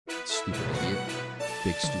Stupid idiot.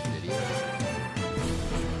 Big stupid idiot.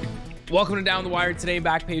 Welcome to Down the Wire. Today,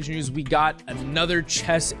 Backpage News, we got another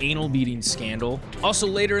chess anal beating scandal. Also,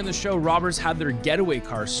 later in the show, robbers had their getaway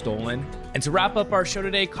car stolen. And to wrap up our show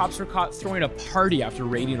today, cops were caught throwing a party after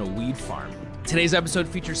raiding a weed farm. Today's episode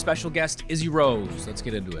features special guest Izzy Rose. Let's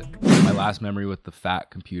get into it. My last memory with the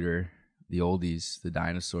fat computer, the oldies, the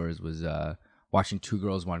dinosaurs, was watching Two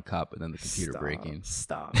Girls, One Cup, and then the computer breaking.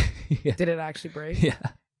 Stop. Yeah. Did it actually break? Yeah.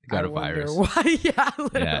 It got a virus. Why? Yeah,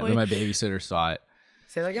 literally. Yeah, then my babysitter saw it.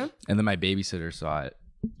 Say that again? And then my babysitter saw it.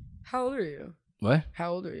 How old are you? What?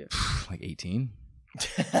 How old are you? Like 18.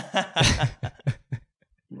 I'm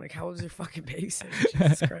like, how old is your fucking babysitter?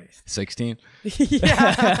 Jesus Christ. 16.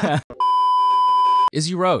 Yeah.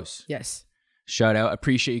 Izzy Rose. Yes. Shout out.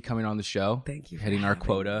 Appreciate you coming on the show. Thank you. Hitting our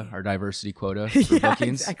quota, our diversity quota for Yeah,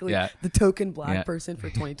 bookings. exactly. Yeah. The token black person for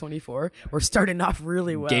 2024. We're starting off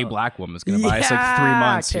really well. Gay black woman's going to buy us like 3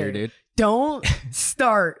 months here, dude. Don't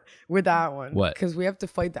start with that one. What? Because we have to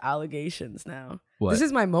fight the allegations now. What? This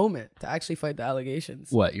is my moment to actually fight the allegations.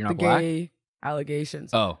 What? You're not the black? Gay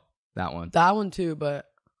allegations. Oh, that one. That one too, but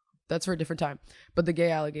that's for a different time. But the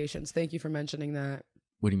gay allegations. Thank you for mentioning that.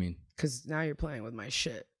 What do you mean? Because now you're playing with my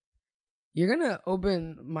shit. You're going to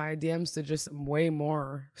open my DMs to just way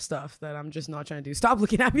more stuff that I'm just not trying to do. Stop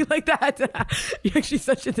looking at me like that. You're actually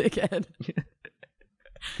such a dickhead.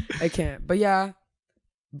 I can't. But yeah,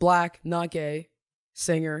 black, not gay,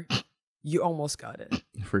 singer. You almost got it.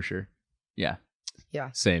 For sure. Yeah.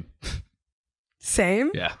 Yeah. Same.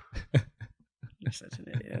 Same? Yeah. You're such an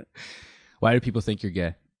idiot. Why do people think you're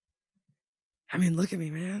gay? I mean, look at me,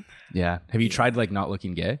 man. Yeah. Have you tried like not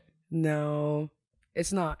looking gay? No.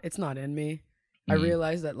 It's not in me. I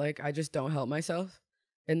realize that like I just don't help myself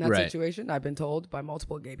in that situation. I've been told by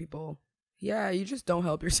multiple gay people, yeah, you just don't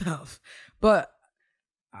help yourself. But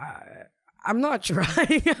I'm not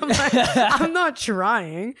trying. I'm not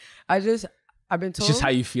trying. I've been told. It's just how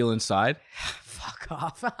you feel inside. Fuck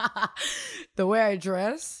off. The way I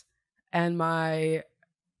dress and my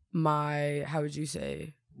how would you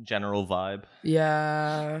say? General vibe.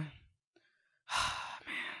 Yeah.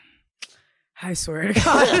 I swear to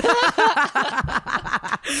God.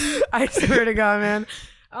 I swear to God, man.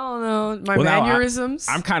 I don't know. My mannerisms.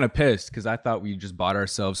 I'm kind of pissed because I thought we just bought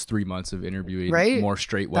ourselves 3 months of interviewing more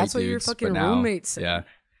straight white dudes. That's what your fucking roommate said. Yeah.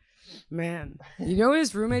 Man, you know what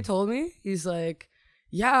his roommate told me? He's like,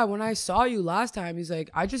 yeah, when I saw you last time, he's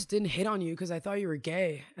like, I just didn't hit on you because I thought you were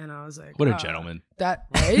gay. And I was like, what a gentleman. That,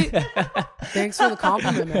 right? Thanks for the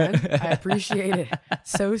compliment, man. I appreciate it.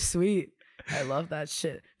 So sweet. I love that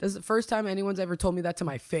shit. That's the first time anyone's ever told me that to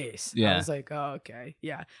my face. Yeah. I was like, oh, okay.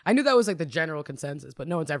 Yeah. I knew that was like the general consensus, but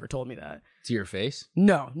no one's ever told me that. To your face?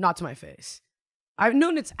 No, not to my face. I've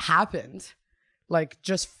known it's happened, like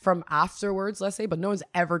just from afterwards, let's say, but no one's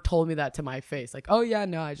ever told me that to my face. Like, oh yeah,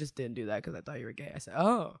 no, I just didn't do that because I thought you were gay. I said,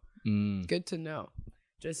 oh, good to know.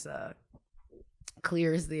 Just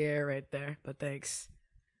clears the air right there, but thanks.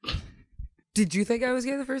 Did you think I was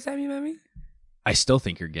gay the first time you met me? I still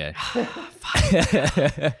think you're gay.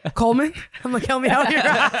 Coleman? I'm like, help me out here.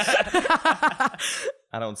 I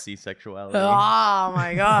don't see sexuality. Oh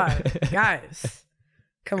my God. Guys,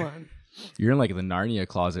 come on. You're in like the Narnia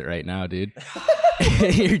closet right now, dude.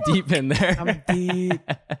 You're deep in there. I'm deep.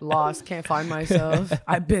 Lost. Can't find myself.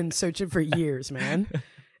 I've been searching for years, man.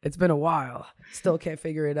 It's been a while. Still can't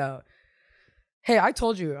figure it out. Hey, I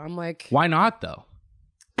told you. I'm like. Why not though?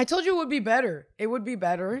 I told you it would be better. It would be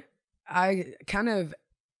better. I'm kind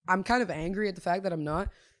of angry at the fact that I'm not.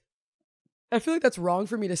 I feel like that's wrong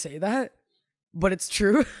for me to say that, but it's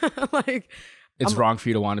true. Like, it's wrong for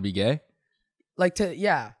you to want to be gay. Like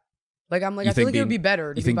yeah. Like I'm like I feel like it would be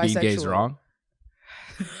better to be bisexual. You think being gay is wrong?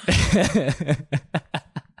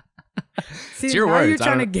 See, it's your now words. You're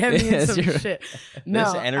trying to get me in some shit.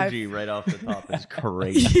 No, this energy right off the top is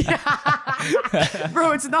crazy. Yeah.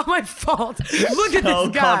 Bro, it's not my fault. Look at this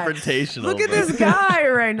guy. Confrontational. Look at this guy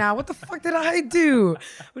right now. What the fuck did I do?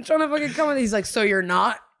 I'm trying to fucking come in. He's like, so you're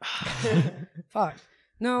not? Fuck.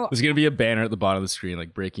 No. There's going to be a banner at the bottom of the screen,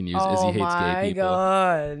 like breaking news. Izzy hates gay people. Oh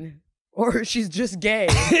my God. Or she's just gay.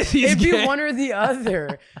 It'd be one or the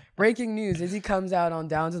other. Breaking news. Izzy comes out on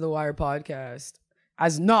Down to the Wire podcast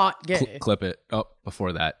as not gay. Clip it. Oh,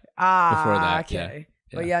 before that. Before that. Okay.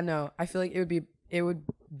 Yeah. But yeah, no. I feel like it would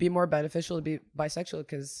be more beneficial to be bisexual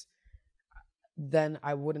because then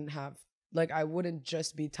I wouldn't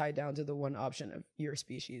just be tied down to the one option of your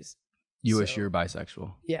species. You wish you were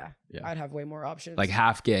bisexual. Yeah. I'd have way more options. Like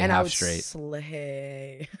half gay, and half I would straight.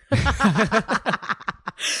 Slay.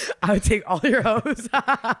 I would take all your hoes.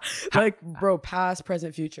 Like, bro, past,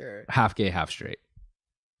 present, future. Half gay, half straight.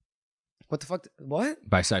 What the fuck? What?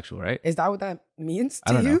 Bisexual, right? Is that what that means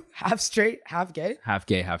I to don't you? know. Half straight, half gay? Half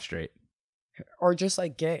gay, half straight. Or just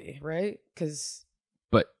like gay, right? Because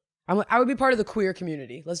But I would be part of the queer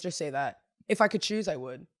community. Let's just say that. If I could choose, I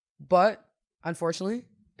would. But unfortunately,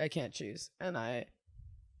 I can't choose. And I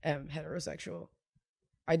am heterosexual.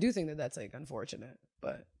 I do think that that's like unfortunate.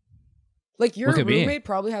 But like your Look at me. roommate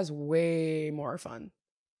probably has way more fun.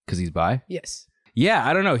 because he's bi? Yes. Yeah,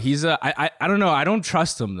 I don't know. He's I don't know. I don't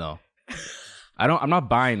trust him though. I'm not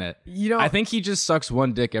buying it. You don't. I think he just sucks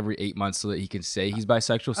one dick every 8 months so that he can say he's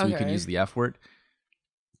bisexual, so he can Okay. use the F word.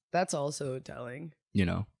 That's also telling. You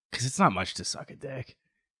know, because it's not much to suck a dick.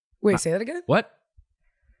 Wait, say that again? What?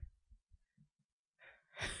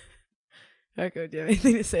 Echo, do you have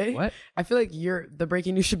anything to say? What? I feel like the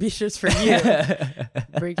breaking news should be just for you.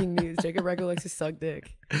 Breaking news. Jacob Recco likes to suck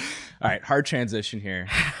dick. All right, hard transition here.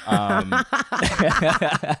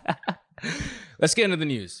 Let's get into the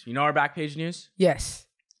news. You know our Backpage news? Yes.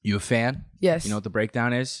 You a fan? Yes. You know what the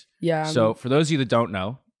breakdown is? Yeah. So for those of you that don't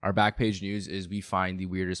know, our Backpage news is we find the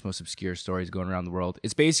weirdest, most obscure stories going around the world.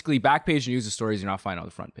 It's basically Backpage news of stories you're not finding on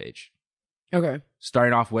the front page. Okay.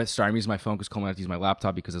 Starting off with, sorry, I'm using my phone because Coleman had to use my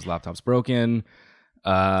laptop because his laptop's broken.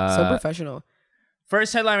 So professional.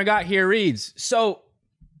 First headline we got here reads, so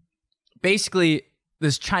basically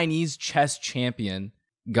this Chinese chess champion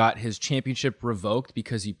got his championship revoked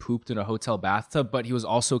because he pooped in a hotel bathtub, but he was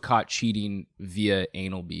also caught cheating via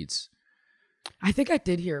anal beads. I think I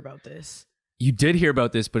did hear about this. You did hear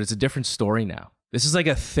about this, but it's a different story now. This is like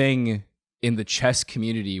a thing in the chess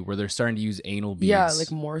community where they're starting to use anal beads. Yeah,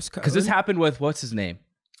 like Morse code. Because this happened with, what's his name?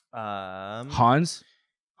 Hans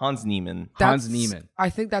Niemann. Hans Niemann. I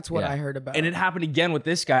think that's what Yeah. I heard about. And it happened again with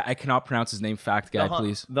this guy. I cannot pronounce his name. Fact guy,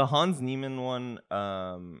 please. The Hans Niemann one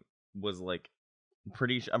was like I'm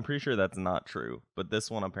pretty sure that's not true, but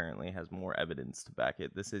this one apparently has more evidence to back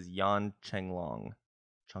it. This is Yan Chenglong.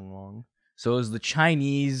 So it was the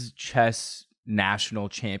Chinese chess national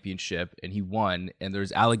championship, and he won. And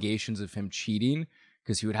there's allegations of him cheating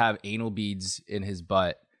because he would have anal beads in his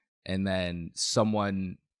butt, and then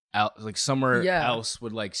someone like somewhere else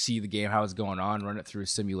would like see the game, how it's going on, run it through a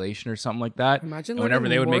simulation or something like that. Imagine and whenever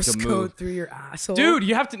they would make Morse a move code through your asshole. dude,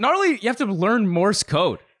 you have to not only you have to learn Morse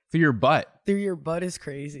code through your butt. Through your butt is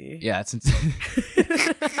crazy. Yeah, it's insane.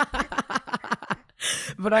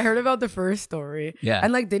 But I heard about the first story. Yeah.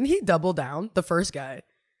 And like, didn't he double down? The first guy.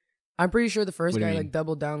 I'm pretty sure the first What do you guy mean? like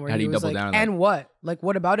doubled down where How'd he he was double like, down on that? and what? Like,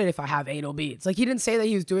 what about it if I have anal beads? Like, he didn't say that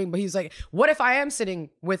he was doing, but he's like, what if I am sitting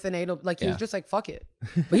with an anal? Like, he was just like, fuck it.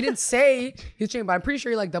 But he didn't say he was cheating. But I'm pretty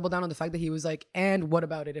sure he like doubled down on the fact that he was like, and what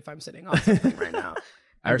about it if I'm sitting on something right now?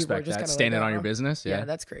 I And people are respect just that. kinda Standing like, on your oh. business. Yeah,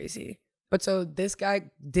 that's crazy. But so this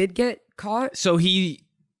guy did get caught. So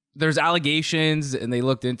there's allegations and they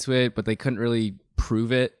looked into it, but they couldn't really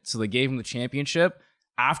prove it. So they gave him the championship.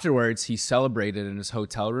 Afterwards, he celebrated in his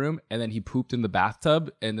hotel room and then he pooped in the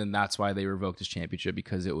bathtub. And then that's why they revoked his championship,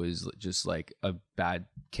 because it was just like a bad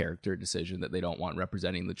character decision that they don't want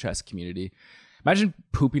representing the chess community. Imagine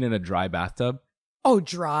pooping in a dry bathtub. Oh,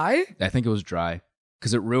 dry? I think it was dry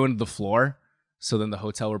because it ruined the floor. So then the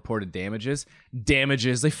hotel reported damages.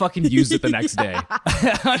 They fucking used it the next day.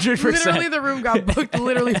 100%. Literally, the room got booked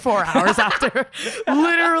literally 4 hours after.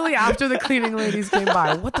 Literally after the cleaning ladies came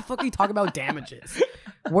by. What the fuck are you talking about damages?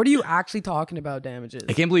 What are you actually talking about damages?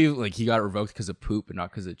 I can't believe like he got revoked because of poop and not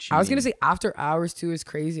because of cheating. I was gonna say after hours too is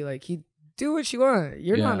crazy. Like, he do what you want.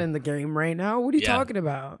 You're Yeah. not in the game right now. What are you Yeah. talking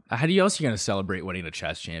about? How do you else you gonna celebrate winning a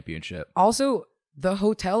chess championship? Also, the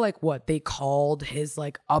hotel, like, what they called his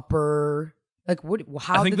like upper, like, what?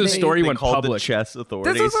 How I think did the they, story They went called public. the chess That's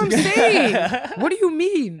authorities. what I'm saying. What do you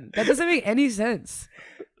mean? That doesn't make any sense.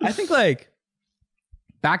 I think like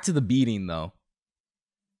back to the beating though.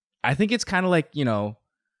 I think it's kind of like, you know,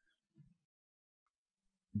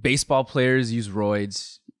 baseball players use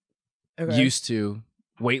roids, Okay. used to,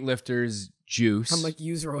 weightlifters juice. I'm like,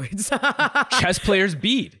 use roids. Chess players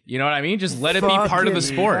bead. You know what I mean? Just let it be part of the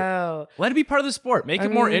Fucking sport. hell. Let it be part of the sport. Make I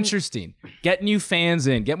it more mean- interesting. Get new fans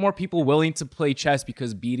in. Get more people willing to play chess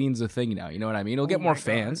because beating's a thing now. You know what I mean? It'll Oh get more my God.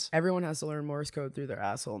 fans. Everyone has to learn Morse code through their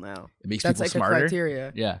asshole now. It makes That's people like smarter. a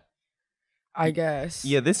criteria, Yeah. I guess.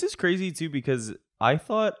 Yeah, this is crazy too because I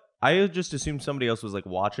just assumed somebody else was like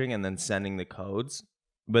watching and then sending the codes.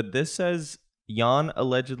 But this says Jan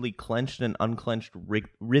allegedly clenched and unclenched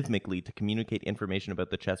rhythmically to communicate information about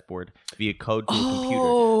the chessboard via code to a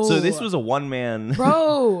computer. So this was a one-man.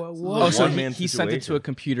 Bro, is what? Oh, so one-man he sent it to a situation.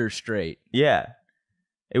 computer straight. Yeah.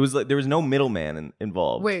 It was like there was no middleman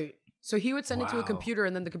involved. Wait, so he would send it to a Wow. computer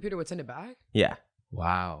and then the computer would send it back? Yeah.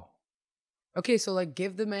 Wow. Okay, so like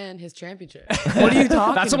give the man his championship. What are you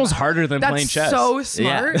talking That's almost about? harder than That's playing chess. so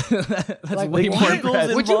smart. That's Like, way what? more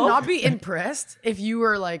impressive. Would you not be impressed if you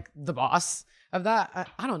were like the boss of that?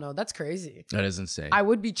 I don't know. That's crazy. That is insane. I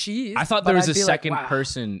would be cheesed. I thought but there was I'd a be second like, wow.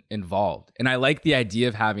 person involved, and I like the idea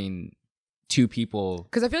of having two people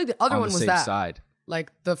Because I feel like the other on one the was same that. side.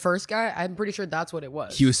 Like the first guy, I'm pretty sure that's what it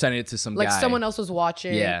was. He was sending it to some like guy. someone else was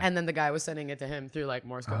watching, Yeah. and then the guy was sending it to him through like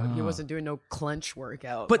Morse code. He Oh. wasn't doing no clench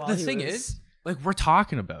workout. But while the he thing was- is, like, we're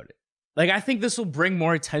talking about it. Like, I think this will bring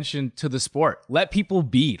more attention to the sport. Let people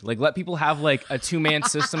beat. Like, let people have like a 2-man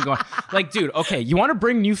system going. Like, dude, okay, you want to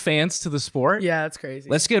bring new fans to the sport? yeah, that's crazy.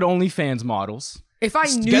 Let's get OnlyFans models. If I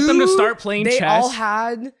knew Get them to start playing they chess. all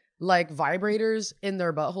had like vibrators in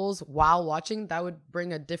their buttholes while watching, that would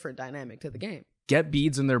bring a different dynamic to the game. Get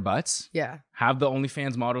beads in their butts. Yeah. Have the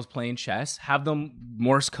OnlyFans models playing chess. Have them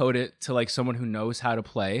Morse code it to like someone who knows how to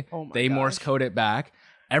play. Oh my They Morse gosh. code it back.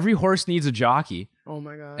 Every horse needs a jockey. Oh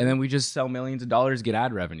my god. And then we just sell millions of dollars, get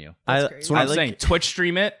ad revenue. That's That's crazy. what I'm like- saying. Twitch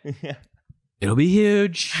stream it. Yeah. It'll be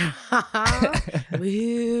huge.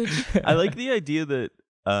 Huge. I like the idea that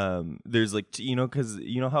there's like because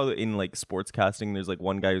you know how in like sports casting there's like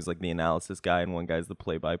one guy who's like the analysis guy and one guy's the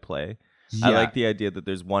play-by-play. I like the idea that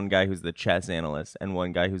there's one guy who's the chess analyst and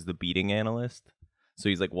one guy who's the beating analyst. So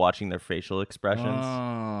he's like watching their facial expressions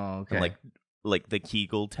Oh, okay. and like the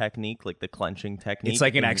Kegel technique, like the clenching technique. It's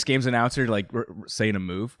like an and- X Games announcer like saying a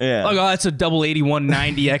move. Yeah. Like, oh, that's a double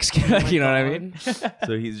 8190 X Games. Oh my You know what I God. mean?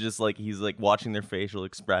 So he's like watching their facial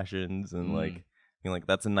expressions and like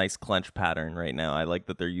that's a nice clench pattern right now. I like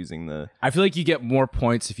that they're using the I feel like you get more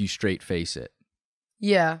points if you straight face it.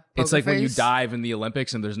 Yeah. It's poker like when you face. dive in the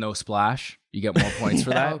Olympics and there's no splash, you get more points for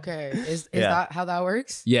that. Okay. Is Yeah. that how that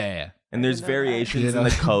works? Yeah, yeah, yeah. and there's didn't know that. variations You in know?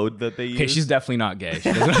 the code that they use. Okay, she's definitely not gay.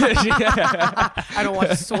 She doesn't- I don't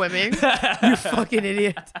watch swimming. You fucking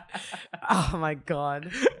idiot. Oh my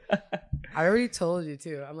god. I already told you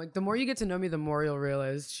too. I'm like, the more you get to know me, the more you'll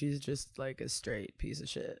realize she's just like a straight piece of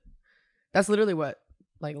shit. That's literally what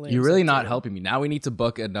like Liam You're really said, not too. helping me. Now we need to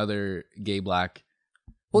book another gay black.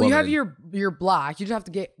 Well, you have woman. your black. You just have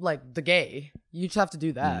to get like the gay. You just have to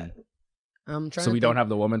do that. I'm trying. So to we don't think- have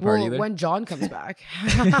the woman part well, either. when John comes back,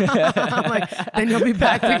 I'm like, then you'll be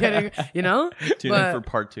back to getting, you know, Tune but- in for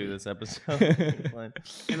part 2 of this episode.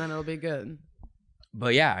 and then it'll be good.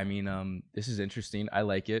 But yeah, I mean, this is interesting. I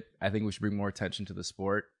like it. I think we should bring more attention to the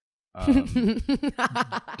sport.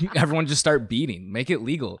 Everyone just start beating. Make it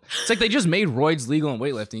legal. It's like they just made roids legal in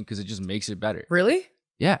weightlifting because it just makes it better. Really?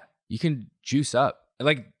 Yeah, you can juice up.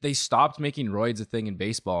 Like they stopped making roids a thing in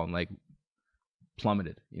baseball and like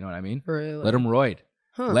plummeted. You know what I mean? Really? Let them roid.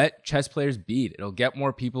 Huh. Let chess players beat. It'll get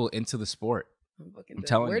more people into the sport. I'm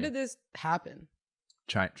telling Where you. did this happen?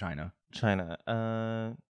 China. China.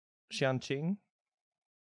 Xianqing?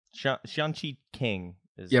 Xianqi King.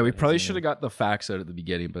 Is Yeah, we what his probably name should have is. got the facts out at the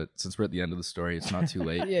beginning, but since we're at the end of the story, it's not too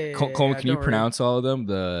late. Yeah, Coleman, can you don't worry. pronounce all of them?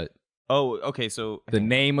 The Oh, okay. So the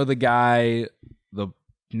name of the guy, the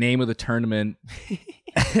name of the tournament,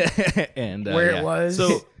 and Where yeah. it was?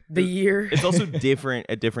 So, the year? it's also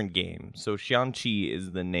a different game. So Xianqi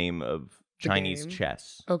is the name of The Chinese game.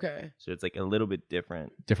 chess. Okay. So it's like a little bit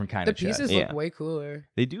different. different kind The of chess. pieces Yeah. look way cooler.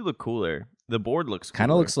 They do look cooler. The board looks cooler.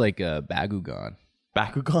 Kind of looks like a Bakugan.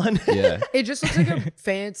 Bakugan. Yeah. It just looks like a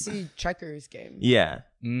fancy checkers game. Yeah.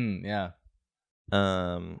 Yeah.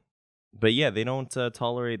 But yeah, they don't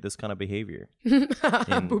tolerate this kind of behavior.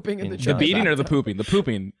 Pooping in in the The China. chest. beating or the pooping? The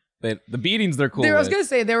pooping. The beatings, they're cool. I was with. gonna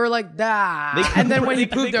say they were like that, They and then when he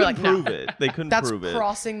they pooped, they're like, couldn't no, prove it. They couldn't that's prove it.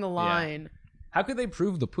 crossing the line. How could they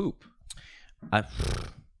prove the poop? I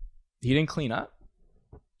He didn't clean up.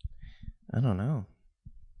 don't know.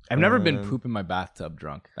 I've never been Um, poop in my bathtub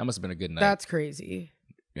drunk. That must have been a good night. That's crazy.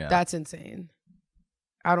 yeah. That's insane.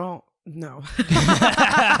 I don't. No.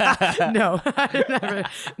 No.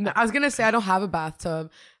 No. I was gonna say I don't have a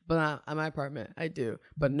bathtub, but at my apartment I do.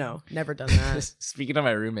 But no, never done that. Speaking of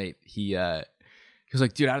my roommate, he was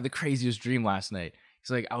like, dude, I had the craziest dream last night. He's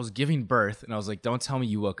like, I was giving birth, and I was like, don't tell me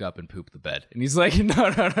you woke up and pooped the bed. And he's like, no.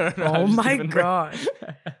 I Oh was just my giving birth." gosh.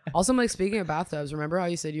 Also, I'm like, speaking of bathtubs, remember how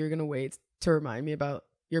you said you were gonna wait to remind me about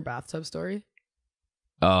your bathtub story?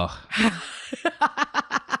 Oh,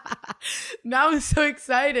 Now I'm so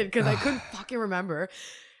excited because I couldn't fucking remember.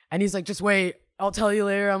 And he's like, just wait, I'll tell you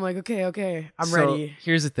later. I'm like, okay, I'm So, ready.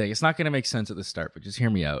 Here's the thing. It's not going to make sense at the start, but just hear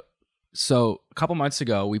me out. So a couple months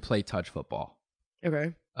ago, we played touch football.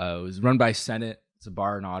 Okay. It was run by Senate. It's a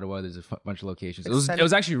bar in Ottawa. There's a bunch of locations. Like It was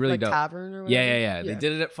Senate, actually really like dope. tavern or Yeah, whatever? yeah. They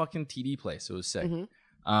did it at fucking TD Place. It was sick.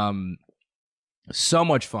 Mhm. So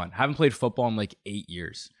much fun. Haven't played football in like 8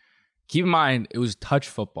 years. Keep in mind, it was touch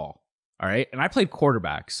football. All right. And I played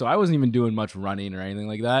quarterback, so I wasn't even doing much running or anything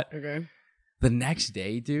like that. Okay. The next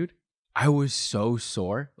day, dude, I was so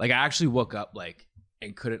sore. Like, I actually woke up like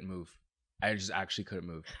and couldn't move. I just actually couldn't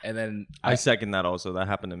move. And then I second that also. That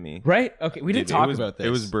happened to me. Right? Okay. We didn't talk about this. It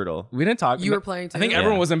was brutal. We didn't talk. You were playing too? I think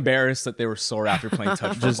everyone was embarrassed that they were sore after playing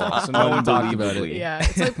touch football. So no one talked about it. Yeah.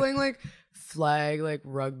 It's like playing like flag, like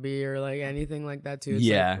rugby or like anything like that too. It's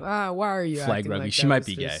Yeah. like, why are you Flag acting rugby. like She that? might It's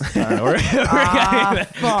be gay. just- I don't know.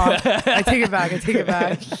 Fuck. I take it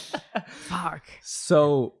back. Fuck.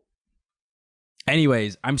 So,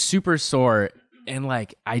 anyways, I'm super sore. And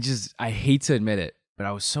like, I hate to admit it, but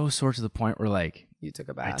I was so sore to the point where like, You took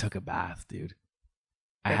a bath. I took a bath, dude.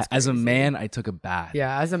 That's As a crazy. man, I took a bath.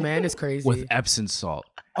 Yeah, as a man, it's crazy. With Epsom salt.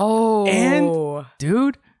 oh. And-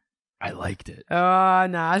 Dude, I liked it.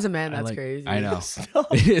 Nah, as a man, I that's like- crazy. I know.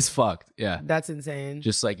 It is fucked. Yeah. That's insane.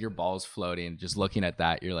 Just like your balls floating, just looking at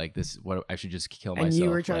that, you're like, this, what, I should just kill myself. And you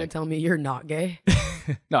were trying like, to tell me you're not gay?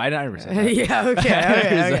 No, I never said that. Yeah, I never okay.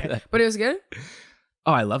 said that. But it was good?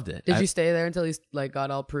 Oh, I loved it. Did you stay there until he like got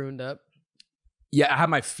all pruned up? Yeah, I had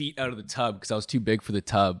my feet out of the tub because I was too big for the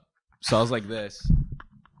tub. So I was like this.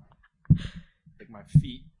 Like my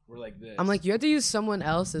feet were like this. I'm like, you had to use someone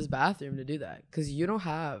else's bathroom to do that because you don't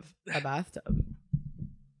have a bathtub.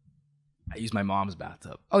 I used my mom's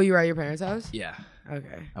bathtub. Oh, you were at your parents' house? Yeah.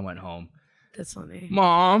 Okay. I went home. That's funny.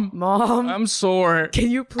 Mom, Mom, I'm sore.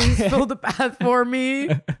 can you please fill the bath for me?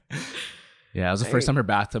 Yeah, it was the first time her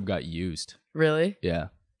bathtub got used. Really? Yeah.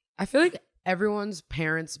 I feel like everyone's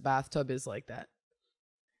parents' bathtub is like that.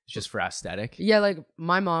 It's just for aesthetic. Yeah, like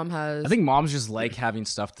my mom has. I think moms just like having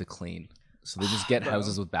stuff to clean. So they just get Bro.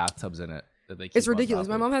 houses with bathtubs in it. That they keep It's on ridiculous. top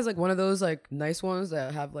My of. mom has like one of those like nice ones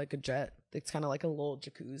that have like a jet. It's kind of like a little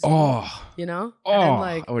jacuzzi. Oh. You know? Oh. And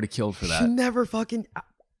like I would have killed for she that.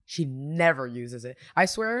 never uses it. I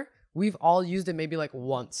swear we've all used it maybe like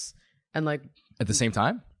once. And like At the same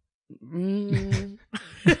time?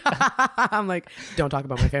 I'm like, don't talk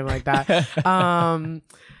about my family like that.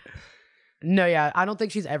 No, yeah, I don't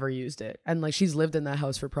think she's ever used it. And like she's lived in that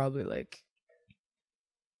house for probably like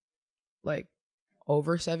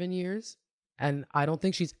over 7 years. And I don't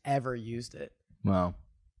think she's ever used it. Wow.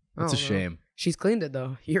 That's a I don't know. shame. She's cleaned it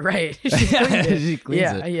though. You're right. She's cleaned it. She cleans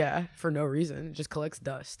yeah, it. yeah, for no reason. It just collects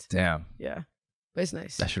dust. Damn. Yeah, but it's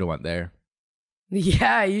nice. I should have went there.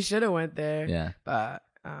 Yeah, you should have went there. Yeah. But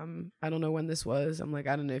I don't know when this was. I'm like,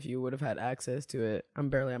 I don't know if you would have had access to it. I'm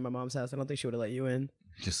barely at my mom's house. I don't think she would have let you in.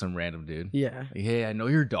 Just some random dude. Yeah. Like, hey, I know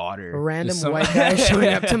your daughter. A random Just some- white guy showing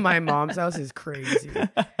up to my mom's house is crazy.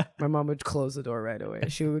 My mom would close the door right away.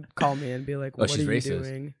 She would call me and be like, Oh, what she's are you racist.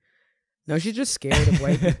 doing? No, she's just scared of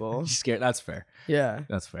white people. She's scared. That's fair. Yeah.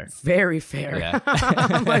 That's fair. Very fair. Yeah.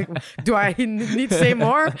 I'm like, do I need to say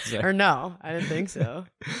more fair. or no? I didn't think so.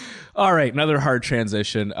 All right, another hard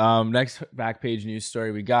transition. Next back page news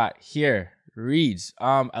story we got here reads,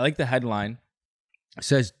 I like the headline. It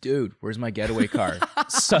says, dude, where's my getaway car?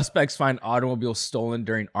 Suspects find automobile stolen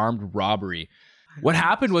during armed robbery. What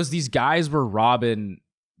happened was these guys were robbing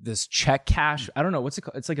this check cash. I don't know. What's it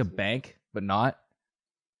called? It's like a bank, but not.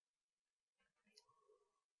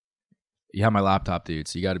 You have my laptop, dude,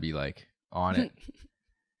 so you got to be like on it.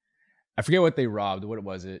 I forget what they robbed. What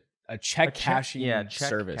was it? A check cashing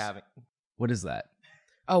service. What is that?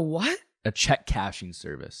 A what? A check cashing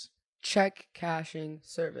service. Check cashing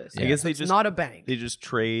service. I guess they It's just not a bank. they just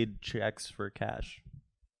trade checks for cash.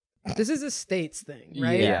 This is a states thing,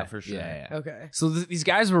 right? Yeah, for sure. Yeah. Okay. So these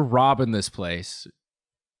guys were robbing this place,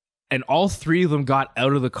 and all three of them got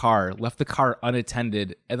out of the car, left the car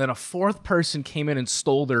unattended, and then a fourth person came in and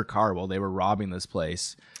stole their car while they were robbing this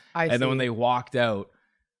place. And then when they walked out,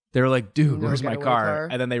 they were like, dude, No where's my getaway car? car.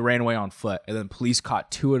 And then they ran away on foot. And then police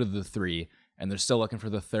caught two out of the three, and they're still looking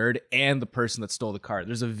for the third and the person that stole the car.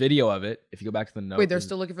 There's a video of it. If you go back to the note. Wait, they're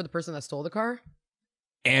still looking for the person that stole the car?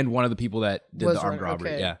 And one of the people that did Was the armed right, robbery.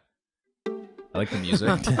 okay. Yeah. I like the music.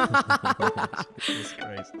 Jesus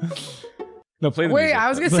Christ. No, play the Wait, music. I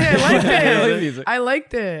was gonna say I liked Play the it. music. I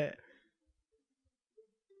liked it.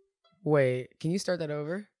 Wait, can you start that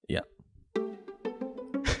over? Yeah.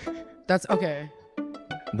 That's okay.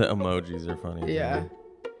 The emojis are funny. Yeah. too.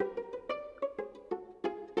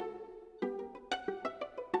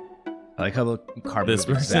 I like how the car This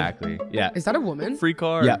moved person. exactly. Yeah. Is that a woman? Free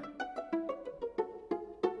car. Yeah.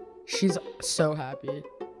 She's so happy.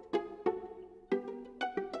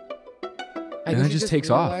 And then guess it she just takes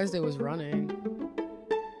off. realized it was running.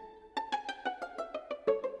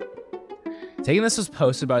 Taking this was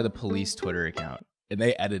posted by the police Twitter account, and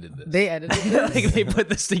they edited this. They edited this? like they put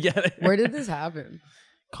this together. Where did this happen?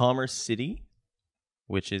 Commerce City,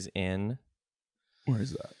 which is in Where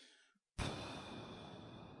is that?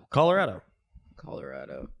 Colorado.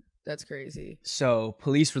 That's crazy. So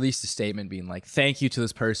police released a statement being like, "Thank you to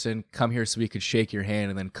this person. Come here so we could shake your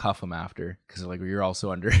hand and then cuff him after, because like you're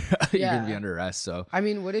also under, you're gonna be under arrest." So I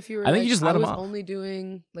mean, what if you were? I think you just let him off. Only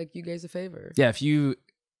doing like you guys a favor. Yeah, if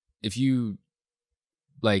you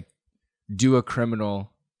like do a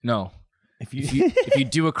criminal, no, if you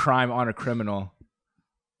do a crime on a criminal,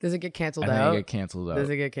 does it get canceled I think out? it get canceled out.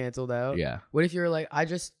 Does it get canceled out? Yeah. What if you were like, I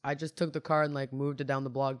just took the car and like moved it down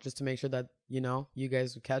the block just to make sure that you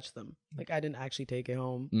guys would catch them. Like I didn't actually take it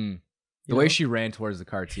home. The way she ran towards the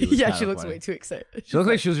car too. Was yeah, she looks funny. way too excited. She looked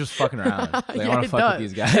like she was just fucking around. Like, I want to fuck with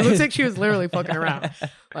these guys. It looks like she was literally fucking around.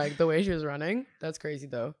 Like the way she was running. That's crazy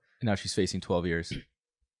though. And now she's facing 12 years.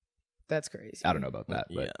 That's crazy. I don't know about that.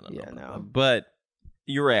 But I don't know about no. that. But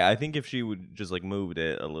you're right. I think if she would just like moved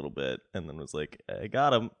it a little bit and then was like, I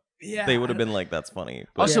got him. Yeah. They would have been like, that's funny.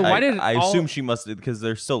 But Also, why did I assume she must have, because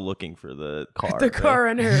they're still looking for the car. The car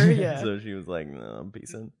and her, yeah. So she was like, no, I'm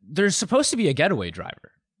peacing. There's supposed to be a getaway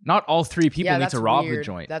driver. Not all three people need to rob the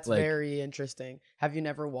joint. That's like, very interesting. Have you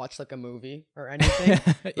never watched like a movie or anything?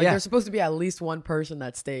 Like there's supposed to be at least one person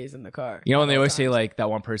that stays in the car. You know, when they always say like that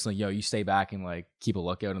one person, like, yo, you stay back and like keep a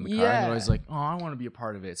lookout in the car. And they're always like, oh, I want to be a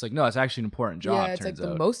part of it. It's like, no, it's actually an important job. Yeah, it's like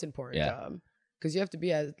the most important job. Because you have to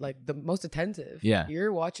be as like the most attentive. Yeah.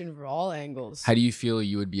 You're watching for all angles. How do you feel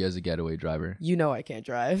you would be as a getaway driver? You know I can't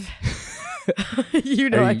drive.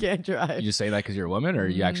 I can't drive. You just say that because you're a woman, or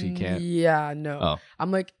you actually can't? Yeah, no. Oh. I'm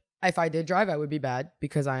like, if I did drive, I would be bad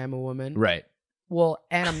because I am a woman. Right. Well,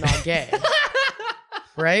 and I'm not gay.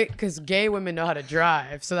 Right? Because gay women know how to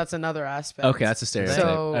drive. So that's another aspect. Okay, that's a stereotype.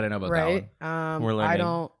 I don't know about that one. We're learning. I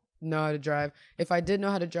don't know how to drive. If I did know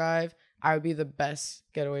how to drive, I would be the best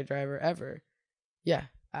getaway driver ever. Yeah.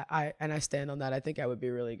 I stand on that. I think I would be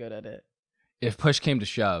really good at it. If push came to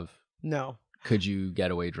shove, no. Could you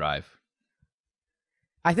getaway drive?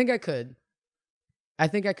 I think I could.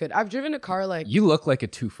 I've driven a car like... You look like a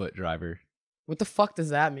 2-foot driver. What the fuck does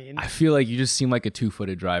that mean? I feel like you just seem like a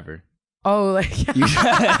 2-footed driver. Oh, like... you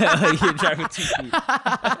drive with 2 feet.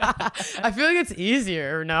 I feel like it's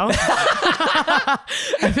easier, no? I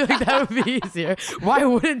feel like that would be easier. Why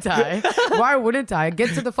wouldn't I?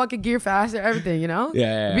 Get to the fucking gear faster, everything, you know?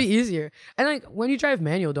 Yeah. It'd be easier. And like, when you drive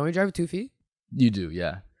manual, don't you drive with 2 feet? You do,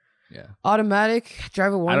 yeah. Yeah. Automatic,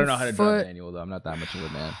 drive with 1 foot. I don't know how to drive manual, though. I'm not that much of a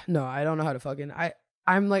man. No, I don't know how to fucking...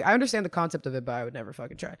 I'm like, I understand the concept of it, but I would never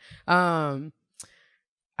fucking try.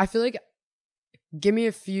 I feel like give me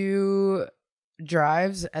a few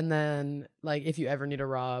drives, and then like if you ever need to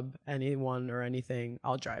rob anyone or anything,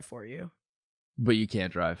 I'll drive for you. But you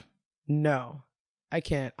can't drive. No, I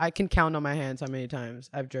can't. I can count on my hands how many times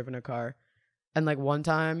I've driven a car. And like one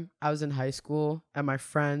time I was in high school and my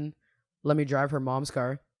friend let me drive her mom's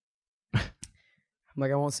car. I'm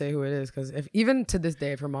like, I won't say who it is, because if even to this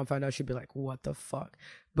day, if her mom found out, she'd be like, what the fuck?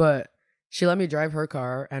 But she let me drive her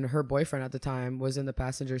car, and her boyfriend at the time was in the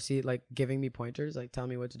passenger seat, like giving me pointers, like telling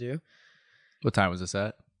me what to do. What time was this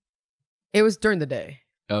at? It was during the day.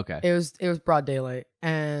 Okay. It was broad daylight,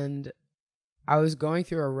 and I was going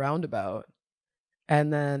through a roundabout,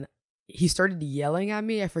 and then he started yelling at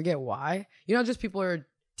me. I forget why. You know, just people are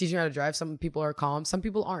teaching you how to drive. Some people are calm. Some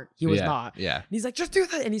people aren't. He was not. Yeah. And he's like, just do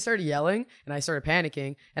that. And he started yelling, and I started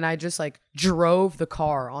panicking, and I just like drove the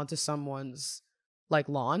car onto someone's like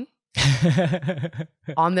lawn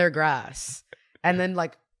on their grass, and then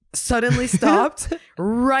like suddenly stopped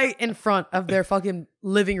right in front of their fucking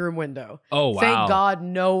living room window. Oh, wow. Thank God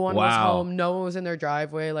no one was home. No one was in their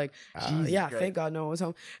driveway. Like, thank God no one was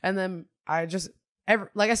home. And then I just...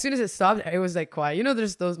 as soon as it stopped, it was like quiet. You know,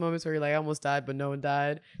 there's those moments where you're like, I almost died, but no one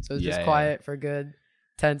died. So it was just quiet for a good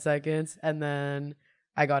 10 seconds. And then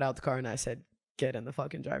I got out the car and I said, get in the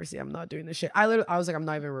fucking driver's seat. I'm not doing this shit. I was like, I'm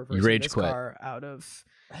not even reversing this car out of...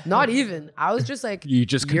 Not even. I was just like... You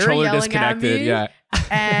just controller disconnected. Yeah.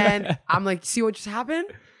 And I'm like, see what just happened?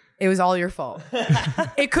 It was all your fault.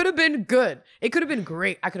 It could have been good. It could have been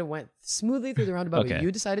great. I could have went smoothly through the roundabout, but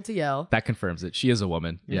you decided to yell. That confirms it. She is a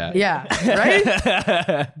woman. Yeah. Yeah.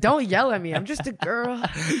 Right? Don't yell at me. I'm just a girl.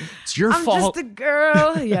 It's your fault. I'm just a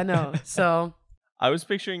girl. Yeah, no. So... I was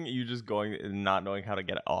picturing you just going and not knowing how to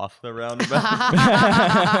get off the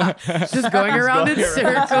roundabout. Just going around in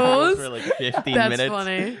circles for like 15 That's minutes.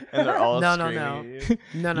 funny. And they're all No.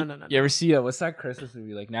 screaming. You ever see what's that Christmas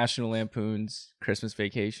movie, like National Lampoon's Christmas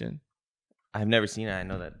Vacation? I've never seen it. I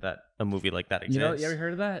know that a movie like that exists. You know, you ever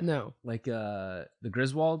heard of that? No. Like the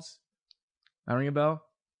Griswolds? That ring a bell?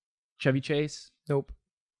 Chevy Chase? Nope.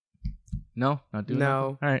 No, not doing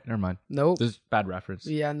No. that. All right, never mind. Nope. There's bad reference.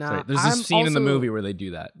 Yeah, no. Sorry. There's this scene in the movie where they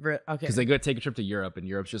do that. Okay. Because they go take a trip to Europe, and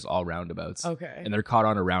Europe's just all roundabouts. Okay. And they're caught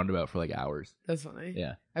on a roundabout for like hours. That's funny.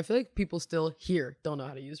 Yeah. I feel like people still here don't know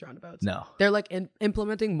how to use roundabouts. No. They're like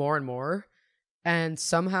implementing more and more, and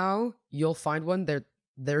somehow you'll find one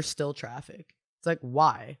there's still traffic. It's like,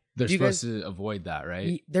 why? They're supposed to avoid that,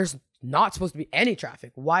 right? There's not supposed to be any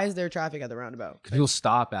traffic. Why is there traffic at the roundabout? Because people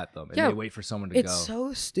stop at them and they wait for someone to go. It's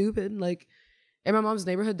so stupid. Like in my mom's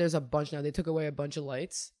neighborhood, there's a bunch now. They took away a bunch of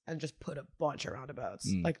lights and just put a bunch of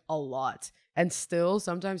roundabouts, like a lot. And still,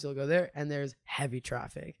 sometimes you'll go there and there's heavy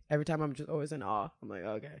traffic. Every time I'm just always in awe. I'm like,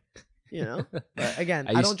 okay, you know. But again,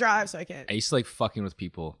 I don't drive, so I can't. I used to like fucking with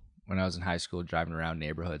people when I was in high school, driving around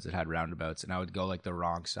neighborhoods that had roundabouts, and I would go like the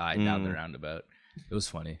wrong side down the roundabout. It was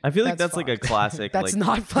funny. I feel like that's like a classic. That's like,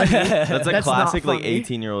 not funny. That's a classic like funny.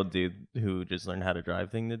 18-year-old dude who just learned how to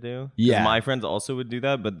drive thing to do. 'Cause Yeah. my friends also would do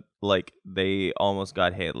that, but like they almost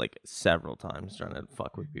got hit like several times trying to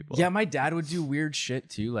fuck with people. Yeah, my dad would do weird shit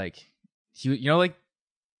too. Like you know, like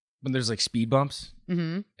when there's like speed bumps,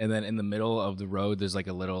 and then in the middle of the road there's like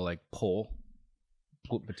a little like pole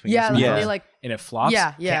between. Yeah, the speed like, bumps, they like and it flops. Yeah,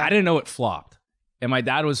 Okay, yeah. I didn't know it flopped. And my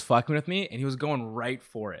dad was fucking with me, and he was going right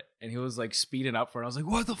for it. And he was like speeding up for it. I was like,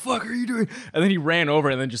 "What the fuck are you doing?" And then he ran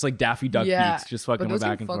over, and then just like Daffy Duck beats, just fucking but went those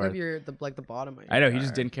back can and fuck forth. up the bottom of your I know, he just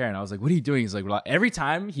car. didn't care. And I was like, "What are you doing?" He's like, well, every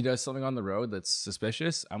time he does something on the road that's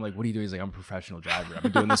suspicious, I'm like, "What are you doing?" He's like, "I'm a professional driver. I've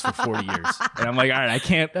been doing this for 40 years." And I'm like, "All right, I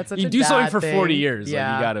can't." That's such you a do something dad for 40 thing. years,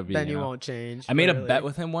 Yeah, like you gotta be. Then you you know? won't change. I made a literally. bet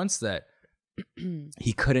with him once that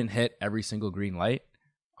he couldn't hit every single green light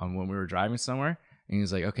on when we were driving somewhere. And he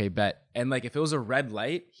was like, "Okay, bet." And like, if it was a red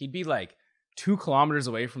light, he'd be like 2 kilometers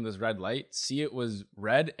away from this red light, see it was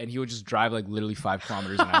red, and he would just drive like literally 5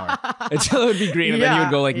 kilometers an hour until it would be green, and then he would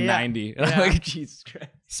go like 90. And I'm like, Jesus Christ.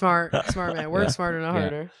 Smart man. Work smarter, not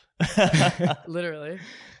harder. Literally.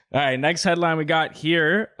 All right, next headline we got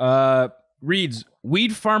here reads,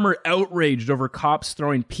 weed farmer outraged over cops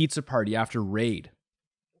throwing pizza party after raid.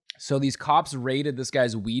 So these cops raided this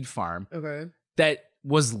guy's weed farm that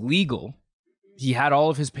was legal. He had all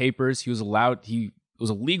of his papers. He was allowed, it was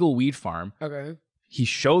a legal weed farm. Okay. He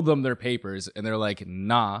showed them their papers, and they're like,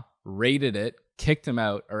 nah, raided it, kicked him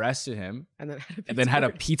out, arrested him, And then had a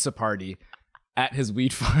pizza party at his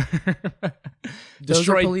weed farm. Those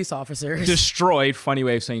are police officers. Destroyed, funny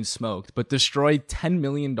way of saying smoked, but destroyed $10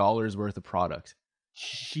 million worth of product.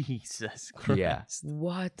 Jesus Christ. Yeah.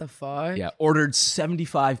 What the fuck? Yeah. Ordered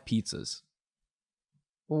 75 pizzas.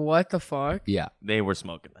 What the fuck? Yeah. They were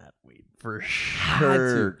smoking that weed for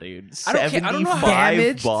sure, dude. I don't know how 75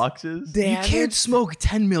 damaged. boxes. You can't smoke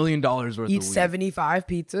 $10 million worth of Eat weed. 75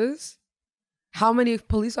 pizzas? How many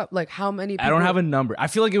police how many people? I don't have a number. I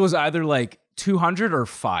feel like it was either like 200 or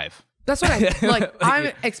 5. That's what I like.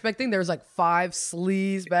 I'm expecting there's like 5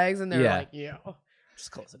 sleaze bags, and they're Yeah. like, yo,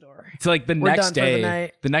 just close the door. It's like the We're next done for the day.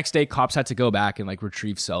 night. The next day, cops had to go back and like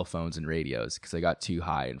retrieve cell phones and radios because they got too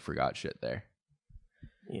high and forgot shit there.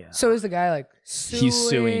 Yeah. So is the guy like suing? He's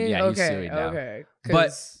suing. Yeah, he's okay, suing now. Okay. But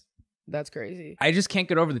 'Cause that's crazy. I just can't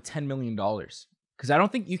get over the $10 million because I don't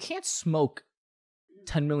think you can't smoke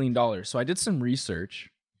 $10 million. So I did some research,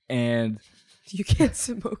 and You can't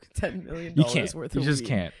smoke $10 million you can't. worth You of just weed.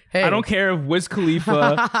 can't. Hey. I don't care if Wiz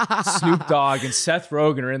Khalifa, Snoop Dogg, and Seth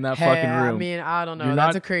Rogen are in that fucking room. I mean, I don't know. You're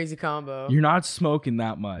That's not- a crazy combo. You're not smoking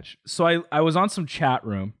that much. So I was on some chat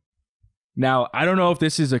room. Now, I don't know if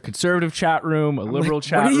this is a conservative chat room, a liberal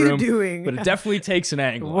chat what are you room, doing? but it definitely takes an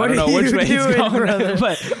angle. What I don't are know which you way he's doing, going, brother?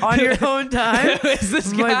 but On your own time? is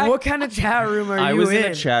this I'm guy? like, what kind of chat room are I you was in?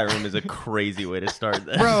 in a chat room is a crazy way to start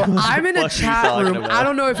this. Bro, I'm in a What are you chat talking room. about? I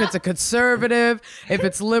don't know if it's a conservative, if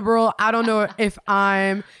it's liberal. I don't know if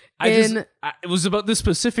I'm in. It was about this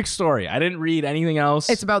specific story. I didn't read anything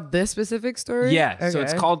else. It's about this specific story? Yeah, so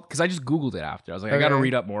it's Okay. called, because I just Googled it after. I was like, I got to Okay.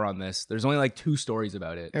 read up more on this. There's only like 2 stories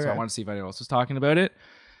about it. So I Okay. want to see if anyone else was talking about it.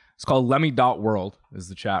 It's called Lemmy.world is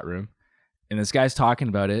the chat room. And this guy's talking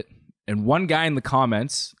about it. And one guy in the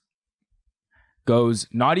comments goes,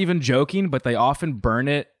 not even joking, but they often burn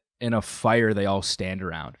it in a fire they all stand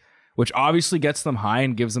around, which obviously gets them high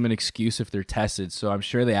and gives them an excuse if they're tested. So I'm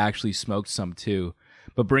sure they actually smoked some too.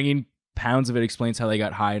 But bringing pounds of it explains how they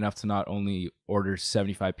got high enough to not only order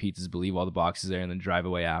 75 pizzas, but leave all the boxes there and then drive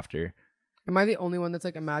away after. Am I the only one that's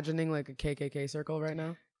like imagining like a KKK circle right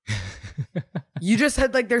now? You just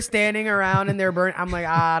said like they're standing around and they're burnt. I'm like,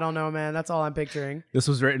 I don't know, man. That's all I'm picturing. This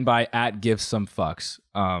was written by @GiveSomeFucks.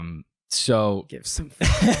 So Give some.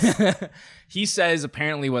 he says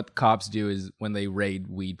apparently what cops do is when they raid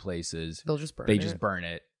weed places, They'll just burn they it. just burn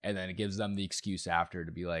it. And then it gives them the excuse after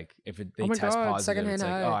to be like, if they Oh my test God, positive, secondhand it's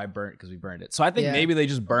like, high. oh, I burnt because we burned it. So I think Yeah. maybe they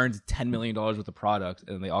just burned $10 million worth of product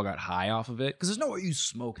and they all got high off of it. Because there's no way you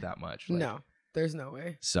smoke that much. Like, No, there's no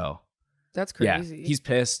way. So That's yeah, crazy. he's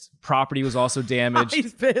pissed. Property was also damaged.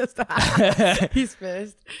 He's pissed. He's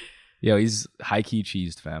pissed. Yo, he's high key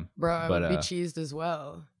cheesed, fam. Bro, I But, would be cheesed as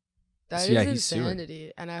well. That so is yeah, he's suing.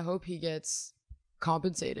 insanity. And I hope he gets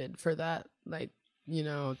compensated for that. Like,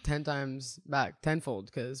 10 times back, tenfold.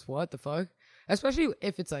 Because what the fuck? Especially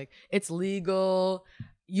if it's like, it's legal.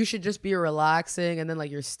 You should just be relaxing. And then like,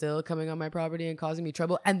 you're still coming on my property and causing me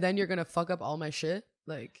trouble. And then you're going to fuck up all my shit.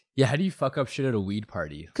 Like, Yeah, how do you fuck up shit at a weed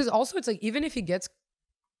party? because also it's like, even if he gets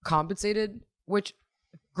compensated, which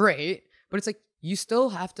great, but it's like, you still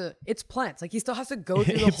have to, it's plants. Like, he still has to go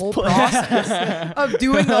through the It's whole plants. process of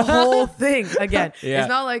doing the whole thing again. Yeah. It's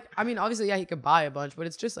not like, I mean, obviously, yeah, he could buy a bunch, but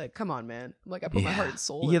it's just like, come on, man. Like, I put my heart and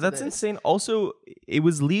soul Yeah, into that's this. insane. Also, it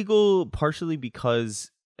was legal partially because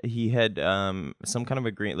he had some kind of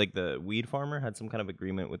agreement, like the weed farmer had some kind of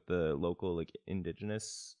agreement with the local like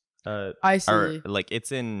indigenous I see. or like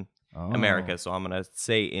it's in Oh. America, so I'm gonna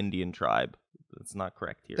say Indian tribe. That's not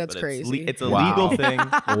correct here. That's but crazy. It's a Wow. legal thing.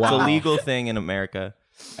 It's a Wow. legal thing in America.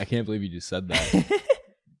 I can't believe you just said that.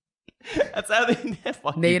 That's how they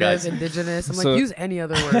fuck you Native, guys. indigenous. I'm So- like, use any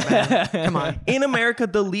other word, man. Come on. In America,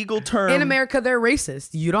 the legal term. In America, they're racist.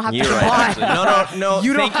 You don't have to You're comply. right. Actually. No.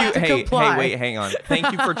 You don't thank have you. to Hey, comply. wait, hang on.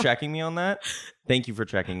 Thank you for checking me on that. Thank you for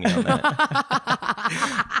checking me on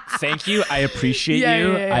that. Thank you. I appreciate Yeah,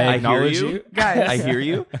 you. yeah, yeah. I I hear acknowledge you. you. Guys, I hear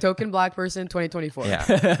you. token black person 2024.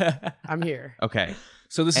 Yeah. I'm here. Okay.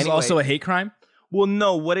 So this is Anyway. also a hate crime? Well,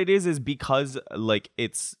 no. What it is because like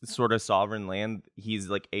it's sort of sovereign land. He's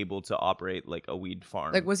like able to operate like a weed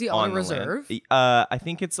farm. Like, was he on a the land. reserve? I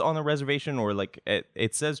think it's on a reservation or like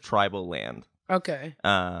it says tribal land. Okay.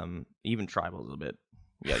 Even tribal is a bit.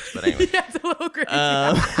 Yikes, but anyway. Yeah, it's a little crazy.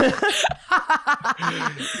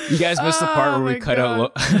 You guys missed the part Oh where we my cut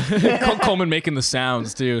out Coleman making the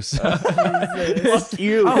sounds too. So. Fuck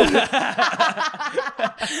you.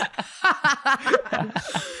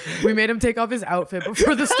 We made him take off his outfit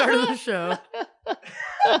before the start of the show.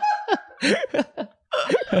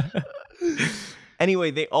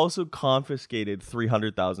 Anyway, they also confiscated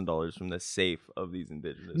 $300,000 from the safe of these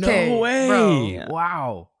indigenous. No Okay, way. bro. Yeah.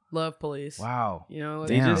 Wow. Love police. Wow. You know what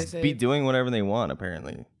They Damn. just say? be doing whatever they want,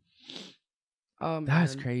 apparently.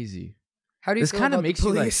 That's Man. crazy. How do you This feel kinda about makes the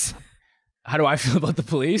you, like, police? How do I feel about the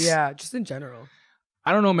police? Yeah, just in general.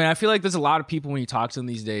 I don't know, man. I feel like there's a lot of people when you talk to them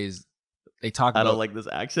these days, they talk I about don't like this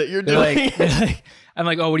accent you're they're doing. like, I'm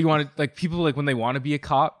like, oh, what do you want to, like, people, like, when they want to be a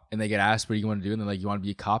cop and they get asked, what do you want to do? And they're like, you want to be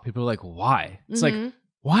a cop? People are like, why? It's like, Mhm.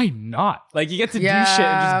 why not? Like, you get to Yeah, do shit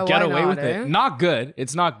and just get why away not, with eh? it. Not good.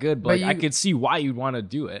 It's not good, but, But I you- could see why you'd want to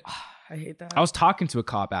do it. I hate that. I was talking to a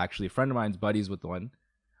cop, actually. A friend of mine's buddies with one.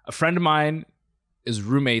 A friend of mine is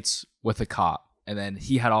roommates with a cop. And then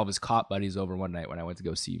he had all of his cop buddies over one night when I went to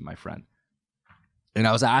go see my friend. And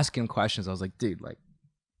I was asking him questions. I was like, dude, like,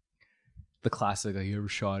 the classic, like, you ever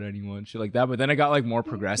shot anyone? Shit like that. But then I got, like, more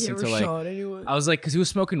progressive You ever to, like, shot anyone? I was like, because he was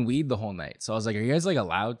smoking weed the whole night. So I was like, are you guys, like,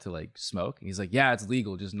 allowed to, like, smoke? And he's like, yeah, it's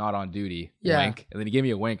legal, just not on duty. Yeah. Wink. And then he gave me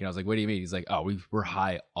a wink. And I was like, what do you mean? He's like, oh, we're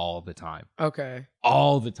high all the time. Okay.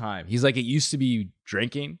 All the time. He's like, it used to be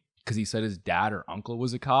drinking because he said his dad or uncle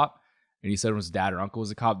was a cop. And he said when his dad or uncle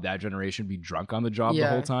was a cop, that generation would be drunk on the job the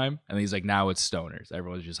Yeah. whole time. And he's like, now it's stoners.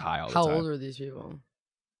 Everyone's just high all the How time. old are these people?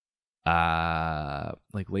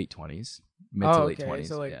 Like late 20s. Mid to late 20s.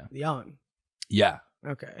 So like yeah. young. Yeah.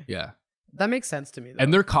 Okay. Yeah. That makes sense to me. Though.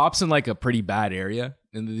 And they're cops in like a pretty bad area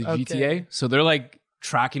in the Okay. GTA. So they're like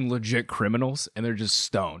tracking legit criminals and they're just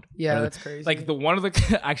stoned. yeah, And that's crazy. like the one of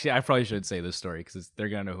the actually I probably should say this story because they're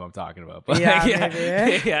gonna know who I'm talking about. But Yeah, like, yeah, maybe,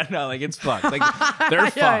 eh? yeah, no, like it's fucked. Like they're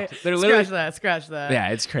Yeah, fucked. They're literally Scratch that. yeah,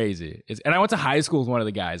 it's crazy. And I went to high school with one of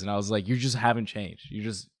the guys, and I was like, you just haven't changed. You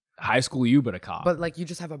just high school you, but a cop. But like you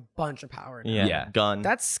just have a bunch of power now. Yeah. Yeah. Gun.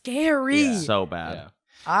 That's scary. Yeah. so bad. yeah.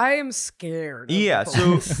 I am scared. of the Yeah, so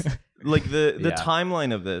police. like the Yeah.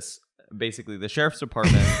 timeline of this, basically the sheriff's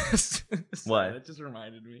department. Sorry, What? That just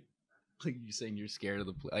reminded me. Like you saying you're scared of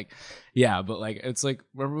the police. Like, yeah, but like it's like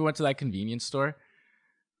remember we went to that convenience store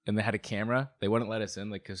and they had a camera. They wouldn't let us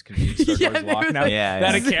in, like because convenience store Yeah, doors they locking was out. like- Yeah, They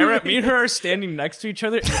had a yeah. camera. Me and her are standing next to each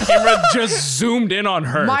other. And the camera just zoomed in on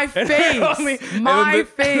her. My And face. only- and then My And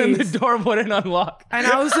then face. the door wouldn't unlock. And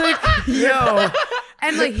I was like, yo.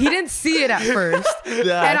 And like he didn't see it at first. And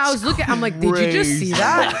I was looking, I'm like, did you just see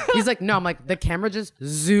that? He's like, no. I'm like, the camera just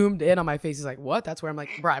zoomed in on my face. He's like, what? That's where I'm like,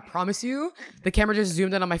 bro, I promise you, the camera just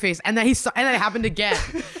zoomed in on my face. And then he saw, and then it happened again.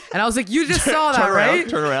 And I was like, you just saw that, right?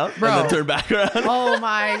 Turn around, bro. And then turn back around. Oh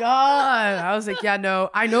my god! I was like, yeah, no.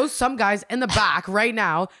 I know some guys in the back right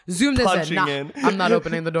now zoomed this in. I'm not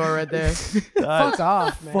opening the door right there. Fuck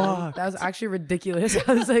off, man. That was actually ridiculous.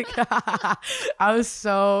 I was like, I was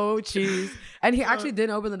so cheese. And he actually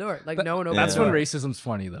didn't open the door. Like no one opened. That's the door. when racism's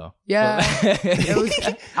funny, though. Yeah. It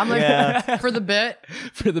was, I'm like, for the bit.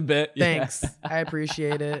 For the bit. Thanks. I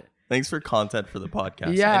appreciate it. Thanks for content for the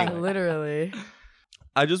podcast. Yeah, anyway. Literally.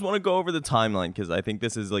 I just want to go over the timeline because I think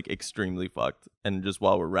this is like extremely fucked. And just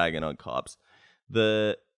while we're ragging on cops,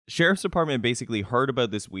 the sheriff's department basically heard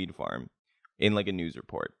about this weed farm in like a news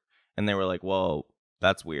report. And they were like, well,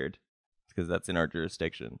 that's weird because that's in our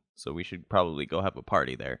jurisdiction. So we should probably go have a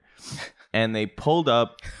party there. And they pulled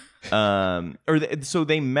up, so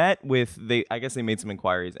they met with, I guess they made some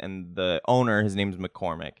inquiries. And the owner, his name's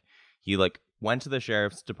McCormick. He like went to the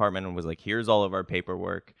sheriff's department and was like, here's all of our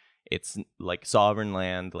paperwork. It's like sovereign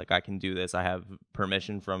land. Like I can do this. I have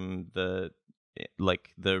permission from the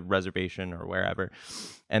reservation or wherever.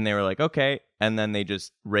 And they were like, okay. And then they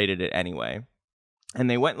just raided it anyway. And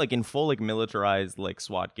they went like in full like militarized like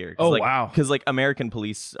SWAT gear. Oh, like, wow. Because like American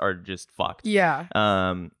police are just fucked. Yeah.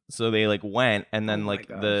 So they like went and then like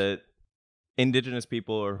the indigenous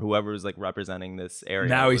people or whoever was like representing this area.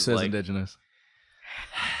 Now he says like, indigenous.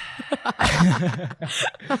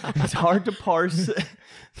 It's hard to parse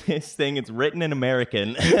this thing. It's written in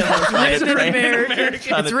American. It's written in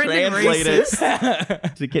American. It's written in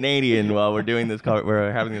racist. To Canadian while we're doing this.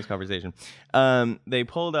 We're having this conversation. They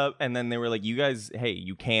pulled up and then they were like, "You guys, hey,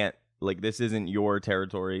 you can't. Like, this isn't your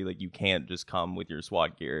territory. Like, you can't just come with your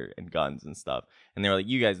SWAT gear and guns and stuff." And they were like,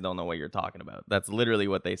 "You guys don't know what you're talking about." That's literally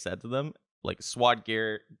what they said to them. Like, SWAT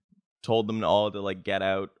gear told them all to like get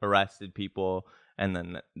out, arrested people. And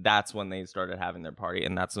then that's when they started having their party.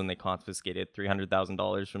 And that's when they confiscated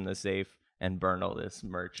 $300,000 from the safe and burned all this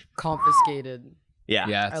merch. Confiscated. Yeah.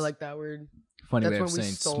 Yes. I like that word. Funny That's way of when we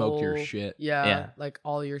saying stole, smoke your shit. Yeah. Like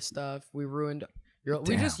all your stuff. We ruined your.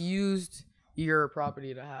 We just used your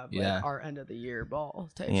property to have like our end of the year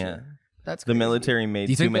ball type shit. That's crazy. The military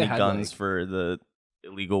made too many guns like, for the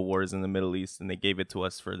illegal wars in the Middle East, and they gave it to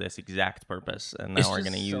us for this exact purpose. And now we're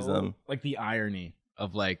going to use them. Like the irony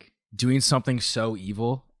of like doing something so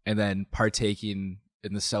evil and then partaking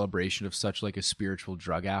in the celebration of such like a spiritual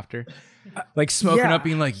drug after, like smoking up,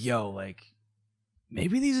 being like, yo, like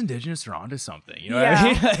maybe these indigenous are onto something, you know what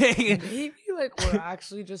I mean? Maybe like we're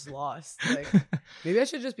actually just lost. Like maybe I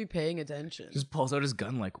should just be paying attention. Just pulls out his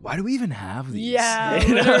gun like, why do we even have these? Yeah,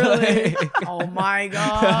 literally. Oh my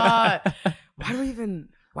god.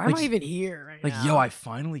 Why am I even here right now? Yo, I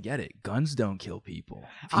finally get it. Guns don't kill people.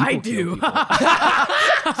 I do. Yeah,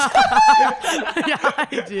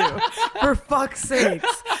 I do. For fuck's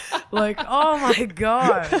sakes. Like, oh my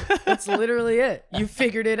god. That's literally it. You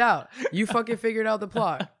figured it out. You fucking figured out the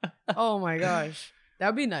plot. Oh my gosh.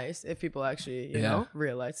 That'd be nice if people actually, you know,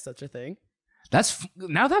 realize such a thing.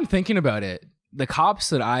 Now that I'm thinking about it, the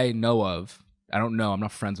cops that I know of, I don't know, I'm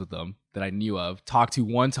not friends with them, that I knew of, talked to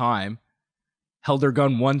one time, held their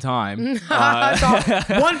gun one time.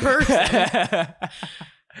 One person.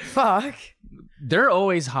 Fuck. They're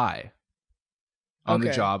always high on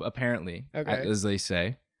the job, apparently, as they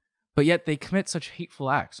say. But yet they commit such hateful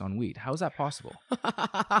acts on weed. How is that possible?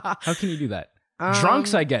 How can you do that?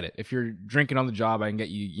 Drunks, I get it. If you're drinking on the job, I can get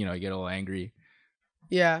you, you know, get a little angry.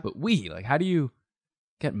 Yeah. But weed, like, how do you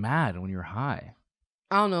get mad when you're high?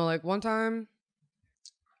 I don't know. Like, one time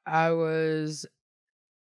I was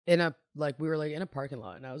we were like in a parking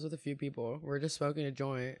lot and I was with a few people. We were just smoking a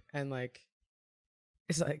joint and like,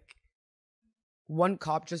 it's like one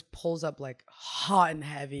cop just pulls up like hot and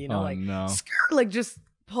heavy, you know, like just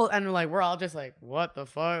pull, and like we're all just like, what the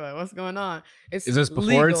fuck? Like, what's going on? Is this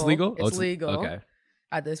before it's legal? It's legal. Okay.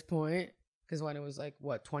 At this point, because when it was like,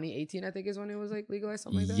 what, 2018, I think is when it was like legalized,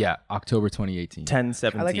 something like that? Yeah, October 2018.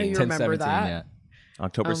 10/17. I like how you remember that. Yeah.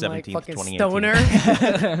 October 17th, like, 2018.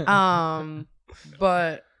 Stoner.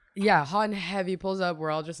 But yeah, hot and heavy pulls up.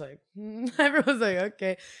 We're all just like, everyone's like,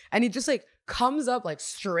 okay. And he just like comes up like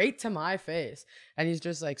straight to my face. And he's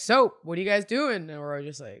just like, so what are you guys doing? And we're all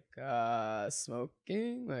just like,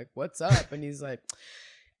 smoking. Like, what's up? And he's like,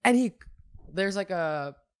 there's like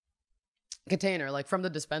a container, like from the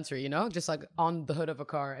dispensary, you know, just like on the hood of a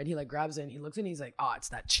car, and he like grabs it and he looks and he's like, oh, it's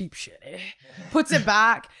that cheap shit, eh? Puts it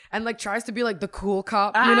back and like tries to be like the cool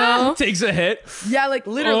cop, you know, takes a hit. yeah, like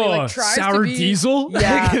literally like tries sour to be diesel.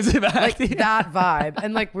 yeah, Gives it back. like that vibe.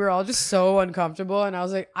 And like we're all just so uncomfortable, and I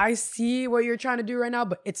was like, I see what you're trying to do right now,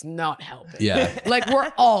 but it's not helping. Yeah. Like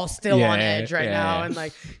we're all still Yeah, on edge right now. And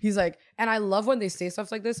like he's like, and I love when they say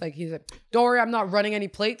stuff like this, like he's like, don't worry, I'm not running any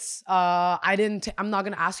plates, I'm not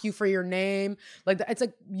gonna ask you for your name. Like it's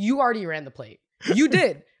like, you already ran the plate. You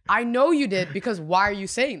did. I know you did, because why are you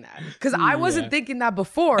saying that? Because I wasn't thinking that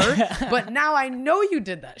before, but now I know you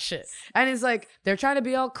did that shit. And it's like, they're trying to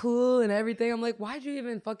be all cool and everything. I'm like, why'd you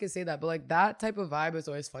even fucking say that? But like that type of vibe is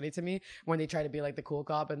always funny to me when they try to be like the cool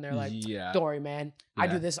cop and they're like, don't worry, man. I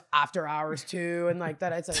do this after hours too. And like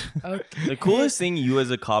that, it's like, okay. The coolest thing you as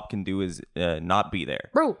a cop can do is not be there.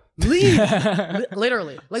 Bro, leave.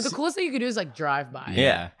 Literally. Like the coolest thing you could do is like drive by.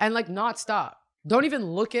 Yeah. And like not stop. Don't even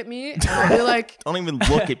look at me. And I'll be like, Don't even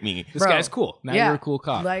look at me. This guy's cool. Now you're a cool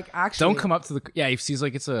cop. Like actually, Don't come up to the. Yeah, he sees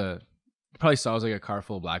like it's a. Probably saw it was like a car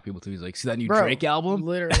full of black people too. He's like, see that new Drake album?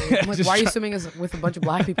 Literally. I'm like, Just why are you swimming with a bunch of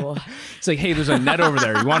black people? It's like, hey, there's a net over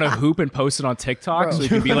there. You want to hoop and post it on TikTok Bro. so you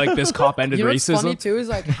can be like, this cop ended You know what's funny racism? too is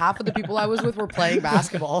like half of the people I was with were playing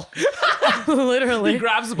basketball. Literally. He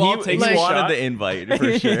grabs the ball, takes like- a wanted shot. the invite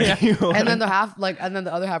for sure. And then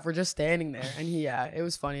the other half were just standing there. And it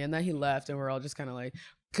was funny. And then he left and we're all just kind of like,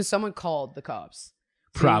 because someone called the cops.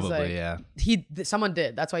 So he was Probably, like- yeah. Someone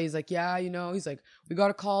did. That's why he's like, yeah, you know, he's like, we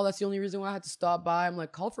got a call. That's the only reason why I had to stop by. I'm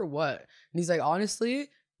like, call for what? And he's like, honestly,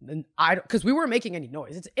 and because we weren't making any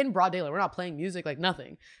noise. It's in broad daylight. We're not playing music, like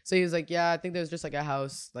nothing. So he was like, yeah, I think there's just like a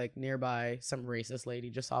house like nearby. Some racist lady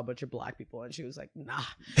just saw a bunch of black people, and she was like, nah.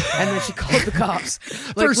 And then she called the cops.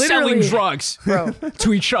 Like, For selling literally, drugs, bro.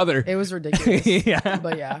 to each other. It was ridiculous. Yeah.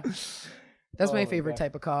 But yeah. That's my favorite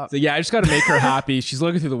type of cop. So yeah, I just got to make her happy. She's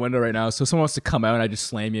looking through the window right now. So if someone wants to come out and I just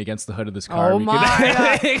slam you against the hood of this car. Oh we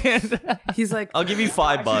my could- God. He's like, I'll give you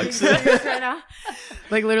 $5. right now.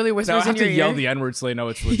 Like literally No, I whispers have in to your yell ear. the N-word so they know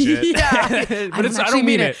it's legit. Yeah. But I don't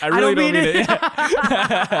mean it. I really don't mean it.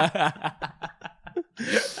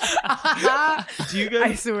 Do you I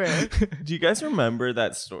guys swear. do you guys remember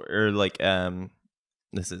that story, or like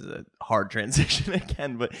this is a hard transition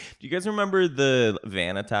again, but do you guys remember the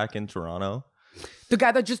van attack in Toronto? The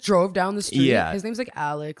guy that just drove down the street. Yeah. His name's like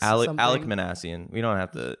Alex. Alec something. Manassian. We don't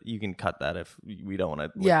have to. You can cut that if we don't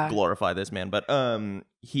want to Yeah. glorify this man. But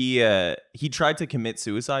he tried to commit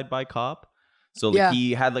suicide by cop. So like, Yeah.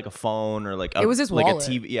 he had like a phone or like It was his wallet. a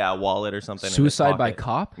TV, a wallet or something. in his Suicide by pocket.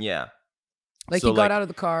 cop? Yeah. Like So, he got like, out of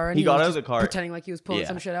the car and he got was out of just the car. pretending like he was pulling Yeah.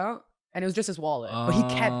 some shit out, and it was just his wallet. But he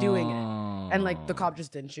kept doing it. And like the cop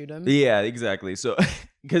just didn't shoot him. Yeah, exactly. So,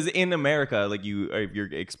 because in America, like if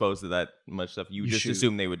you're exposed to that much stuff, you just shoot.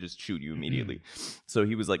 assume they would just shoot you immediately. So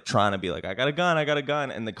he was like trying to be like, I got a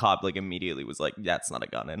gun, and the cop like immediately was like, that's not a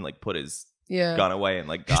gun, and like put his Yeah. gun away and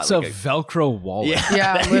like got It's like a Velcro wallet. Yeah.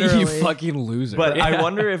 Yeah, You literally. fucking loser. But Yeah. I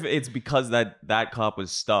wonder if it's because that cop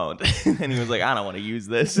was stoned and he was like, I don't want to use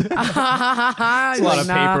this. It's It's a lot of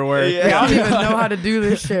paperwork. Yeah. I don't even know how to do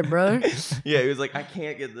this shit, brother. Yeah, he was like, I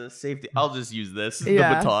can't get the safety. I'll just use this,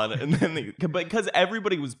 Yeah. the baton. And then, because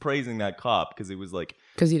everybody was praising that cop because it was like,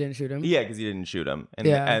 Because he didn't shoot him. yeah, because he didn't shoot him. And,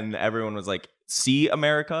 Yeah. and everyone was like, see,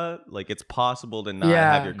 America, like it's possible to not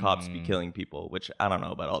Yeah. have your cops be killing people, which I don't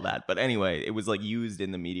know about all that. But anyway, it was like used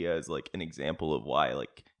in the media as like an example of why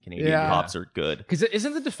like Canadian Yeah. cops are good. Because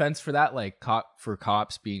isn't the defense for that like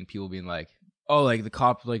cops being people being like, oh, like the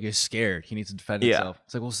cop like is scared, he needs to defend Yeah. himself.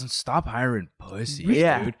 It's like, well, then stop hiring pussies,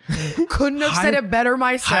 Yeah. dude. Couldn't have said Hire- it better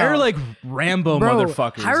myself. Hire like Rambo Bro,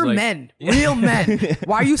 motherfuckers. hire like, men. Real men.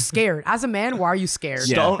 Why are you scared? As a man, why are you scared?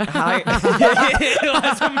 Yeah. Don't hire,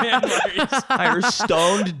 As a man, Maurice. hire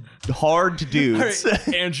stoned hard dudes.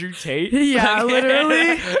 Andrew Tate. Yeah,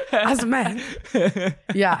 literally. As a man.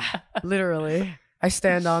 Yeah, literally. I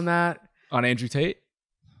stand on that. On Andrew Tate.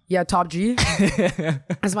 Yeah, Top G.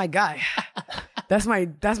 That's my guy. That's my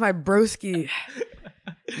broski.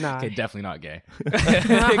 Nah. Okay, definitely not gay.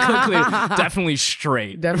 Definitely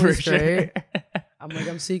straight. Definitely for sure. straight. I'm like,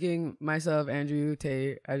 I'm seeking myself, Andrew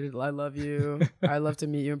Tate. I love you. I'd love to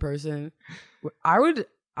meet you in person. I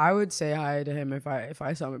would say hi to him if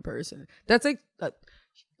I saw him in person. That's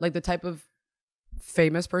like the type of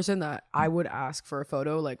famous person that I would ask for a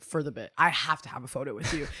photo, like for the bit. I have to have a photo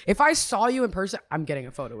with you. If I saw you in person, I'm getting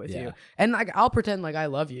a photo with you. And like I'll pretend like I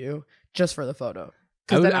love you just for the photo.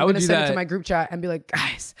 Because then I'm gonna send it to my group chat and be like,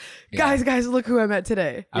 guys, look who I met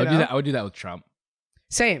today. I would do that with Trump.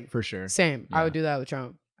 Same. For sure. Same. Yeah. I would do that with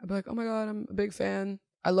Trump. I'd be like, oh my God, I'm a big fan.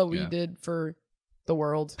 I love what Yeah. you did for The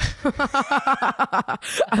world. I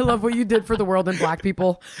love what you did for the world and black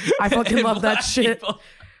people. I fucking love that shit.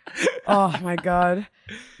 Oh my God.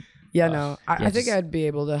 Yeah, no. I think I'd be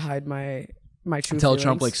able to hide my true Tell feelings.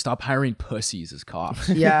 Trump, like, stop hiring pussies as cops.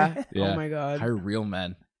 Yeah. Yeah. Oh my God. Hire real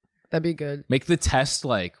men. That'd be good. Make the test,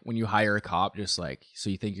 like, when you hire a cop, just like, so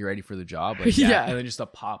you think you're ready for the job, like, Yeah. and then just a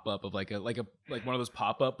pop up of like one of those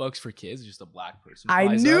pop up books for kids, just a black person. I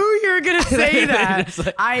flies knew up. you were gonna say that. Just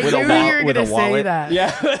like- I With knew a you were with gonna a say wallet. that.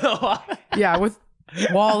 Yeah. Yeah, with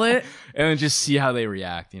wallet. And then just see how they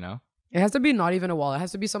react, you know? It has to be not even a wallet. It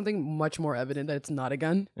has to be something much more evident that it's not a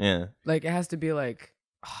gun. Yeah. Like it has to be like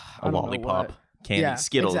I A don't know lollipop. what. Candy. Yeah,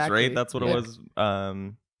 Skittles, exactly. right? That's what Yeah. it was.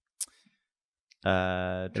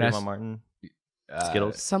 Trayvon Martin.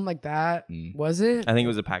 Skittles. Something like that. Mm. Was it? I think it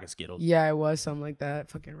was a pack of Skittles. Yeah, it was something like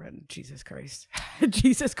that. Fucking red. Jesus Christ.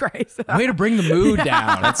 Jesus Christ. Way to bring the mood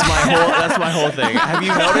down. That's my whole thing. Have you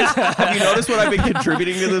noticed what I've been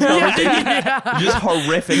contributing to this conversation? Yeah. Just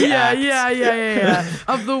horrific acts. Yeah.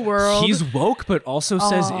 Of the world. He's woke, but also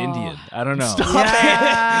says Indian. I don't know.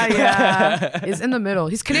 Yeah. He's in the middle.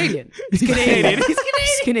 He's Canadian. He's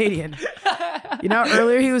Canadian. You know,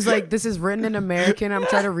 earlier he was like, this is written in American. I'm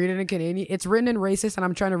trying to read it in Canadian. It's written in racist, and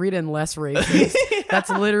I'm trying to read it in less racist. That's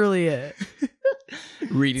literally it.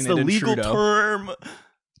 Reading It's it the in legal Trudeau. term.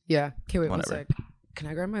 Yeah. Okay, wait Whatever. 1 sec. Can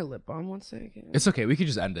I grab my lip balm 1 second? It's okay. We could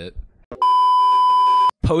just end it.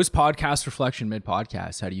 Post podcast reflection mid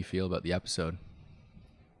podcast. How do you feel about the episode?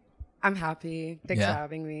 I'm happy. Thanks for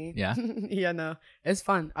having me. Yeah? Yeah, no. It's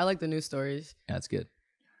fun. I like the news stories. Yeah, that's good.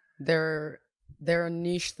 They're a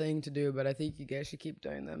niche thing to do, but I think you guys should keep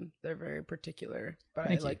doing them. They're very particular. But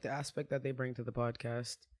Thank I you. like the aspect that they bring to the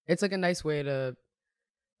podcast. It's like a nice way to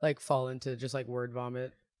like fall into just like word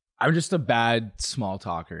vomit. I'm just a bad small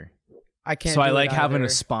talker. I can't. So I do it like having either. a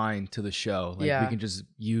spine to the show. Like Yeah. we can just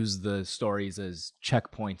use the stories as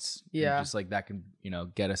checkpoints. Yeah. And just like that can,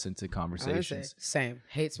 get us into Honestly, conversations. same.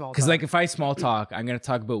 Hate small talk. Because like if I small talk, I'm gonna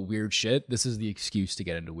talk about weird shit. This is the excuse to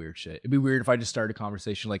get into weird shit. It'd be weird if I just started a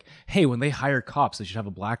conversation like, "Hey, when they hire cops, they should have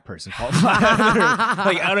a black person called."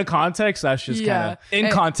 Like out of context, that's just kind of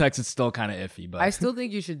in context. It's still kind of iffy, but I still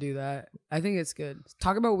think you should do that. I think it's good.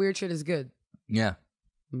 Talk about weird shit is good. yeah.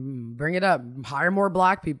 Bring it up. Hire more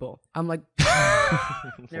black people. I'm like,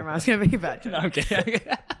 never mind. I was gonna make a bad joke. No, okay.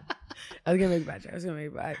 I was gonna make a bad joke.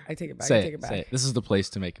 I take it back. Say I take it back. Say it. This is the place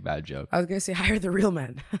to make a bad joke. I was gonna say hire the real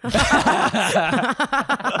men.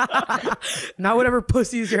 Not whatever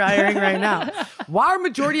pussies you're hiring right now. Why are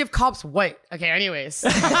majority of cops white? Okay, anyways.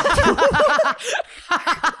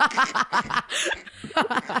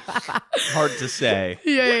 Hard to say.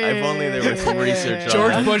 Yeah. If only there was some research on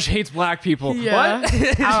George that. Bush hates black people. Yeah. What?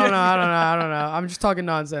 I don't know. I'm just talking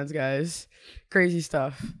nonsense, guys. Crazy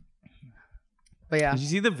stuff. But yeah. Did you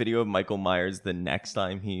see the video of Michael Myers the next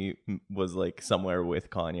time he was like somewhere with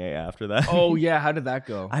Kanye after that? Oh yeah, how did that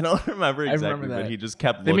go? I don't remember I exactly, remember that. but he just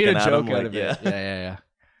kept They looking made a at joke him out like, of it. Yeah.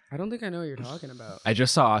 I don't think I know what you're talking about. I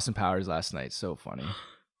just saw Austin Powers last night. So funny.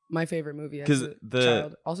 My favorite movie as 'Cause a the-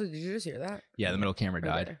 child. Also, did you just hear that? Yeah, the middle camera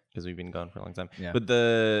died. Okay. because we've been gone for a long time. Yeah. But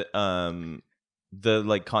the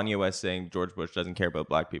like Kanye West saying George Bush doesn't care about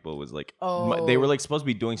black people was like they were like supposed to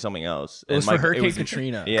be doing something else. It was And for Hurricane was-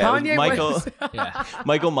 Katrina. Yeah, it was Kanye Michael West. Yeah.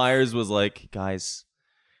 Michael Myers was like, guys,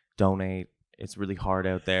 donate. It's really hard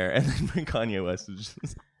out there. And then Kanye West was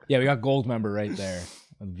just Yeah, we got Gold Member right there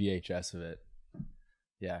on the VHS of it.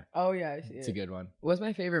 Yeah, Oh yeah, I see it's it. a good one. What's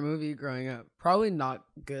my favorite movie growing up? Probably not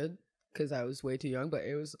good because I was way too young, but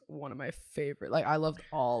it was one of my favorite. Like I loved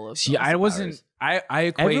all of. See, I Austin wasn't. Powers. I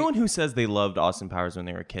equate. everyone who says they loved Austin Powers when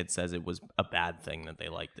they were kids says it was a bad thing that they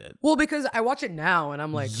liked it. Well, because I watch it now and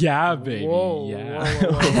I'm like, Yeah, baby. Whoa, Yeah.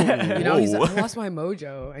 whoa. You know, he's Whoa. I lost my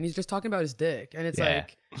mojo, and he's just talking about his dick, and it's Yeah.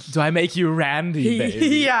 like, Do I make you Randy,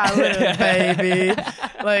 baby? yeah, little baby,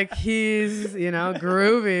 like he's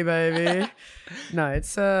groovy, baby. No,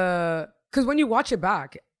 it's because when you watch it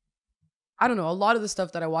back, I don't know. A lot of the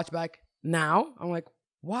stuff that I watch back now, I'm like,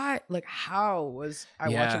 why? Like, how was I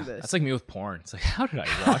watching this? That's like me with porn. It's like, how did I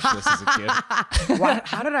watch this as a kid?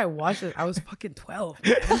 How did I watch it? I was fucking 12.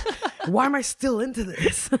 Man. Why am I still into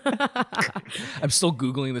this? I'm still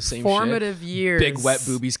Googling the same Formative shit. years. Big wet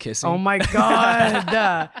boobies kissing. Oh my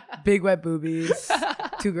god. Big wet boobies.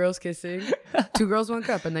 2 girls kissing. 2 girls, 1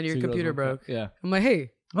 cup, and then your Two girls, computer one cup. broke. Yeah. I'm like,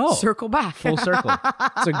 hey, Oh. circle back. Full circle.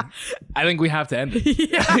 I think we have to end it.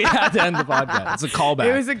 Yeah. We have to end the podcast. It's a callback.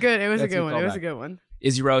 It was a good That's a one. It was callback. a good one.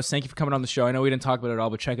 Izzy Rose, thank you for coming on the show. I know we didn't talk about it all,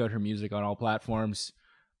 but check out her music on all platforms.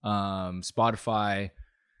 Spotify,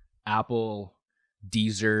 Apple,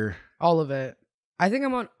 Deezer. All of it. I think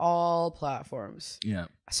I'm on all platforms. Yeah.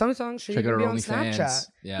 Some songs should Check even out be our on OnlyFans. Snapchat.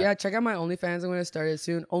 Yeah, check out my OnlyFans. I'm going to start it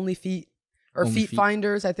soon. Only Feet. Or Only Feet Feet.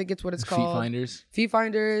 Finders, I think it's what it's called. Feet Finders. Feet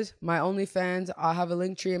Finders, my OnlyFans. I'll have a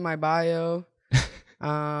link tree in my bio.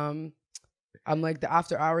 I'm like, the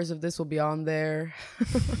after hours of this will be on there.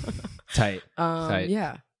 Tight. Tight.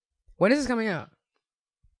 Yeah. When is this coming out?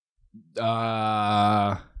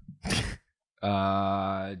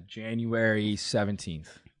 January 17th.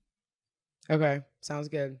 Okay, sounds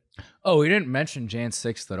good. Oh, we didn't mention Jan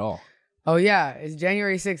 6th at all. Oh yeah, it's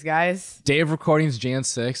January 6th, guys. Day of recording is Jan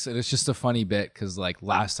 6th, and it's just a funny bit because like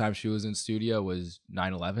last time she was in studio was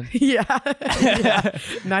 9/11. Yeah.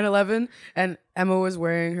 9/11, and Emma was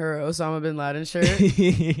wearing her Osama bin Laden shirt,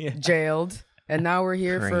 jailed, and now we're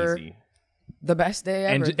here for the best day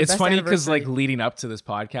ever. And it's funny because like leading up to this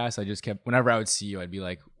podcast, I just kept, whenever I would see you, I'd be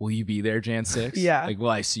like, "Will you be there Jan 6th?" Yeah. Like, will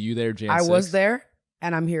I see you there Jan 6th? I was there,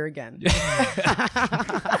 and I'm here again.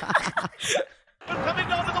 Coming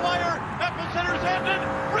down to the wire, Epicenters ended.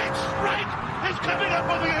 Rick Strike is coming up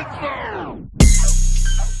on the end zone.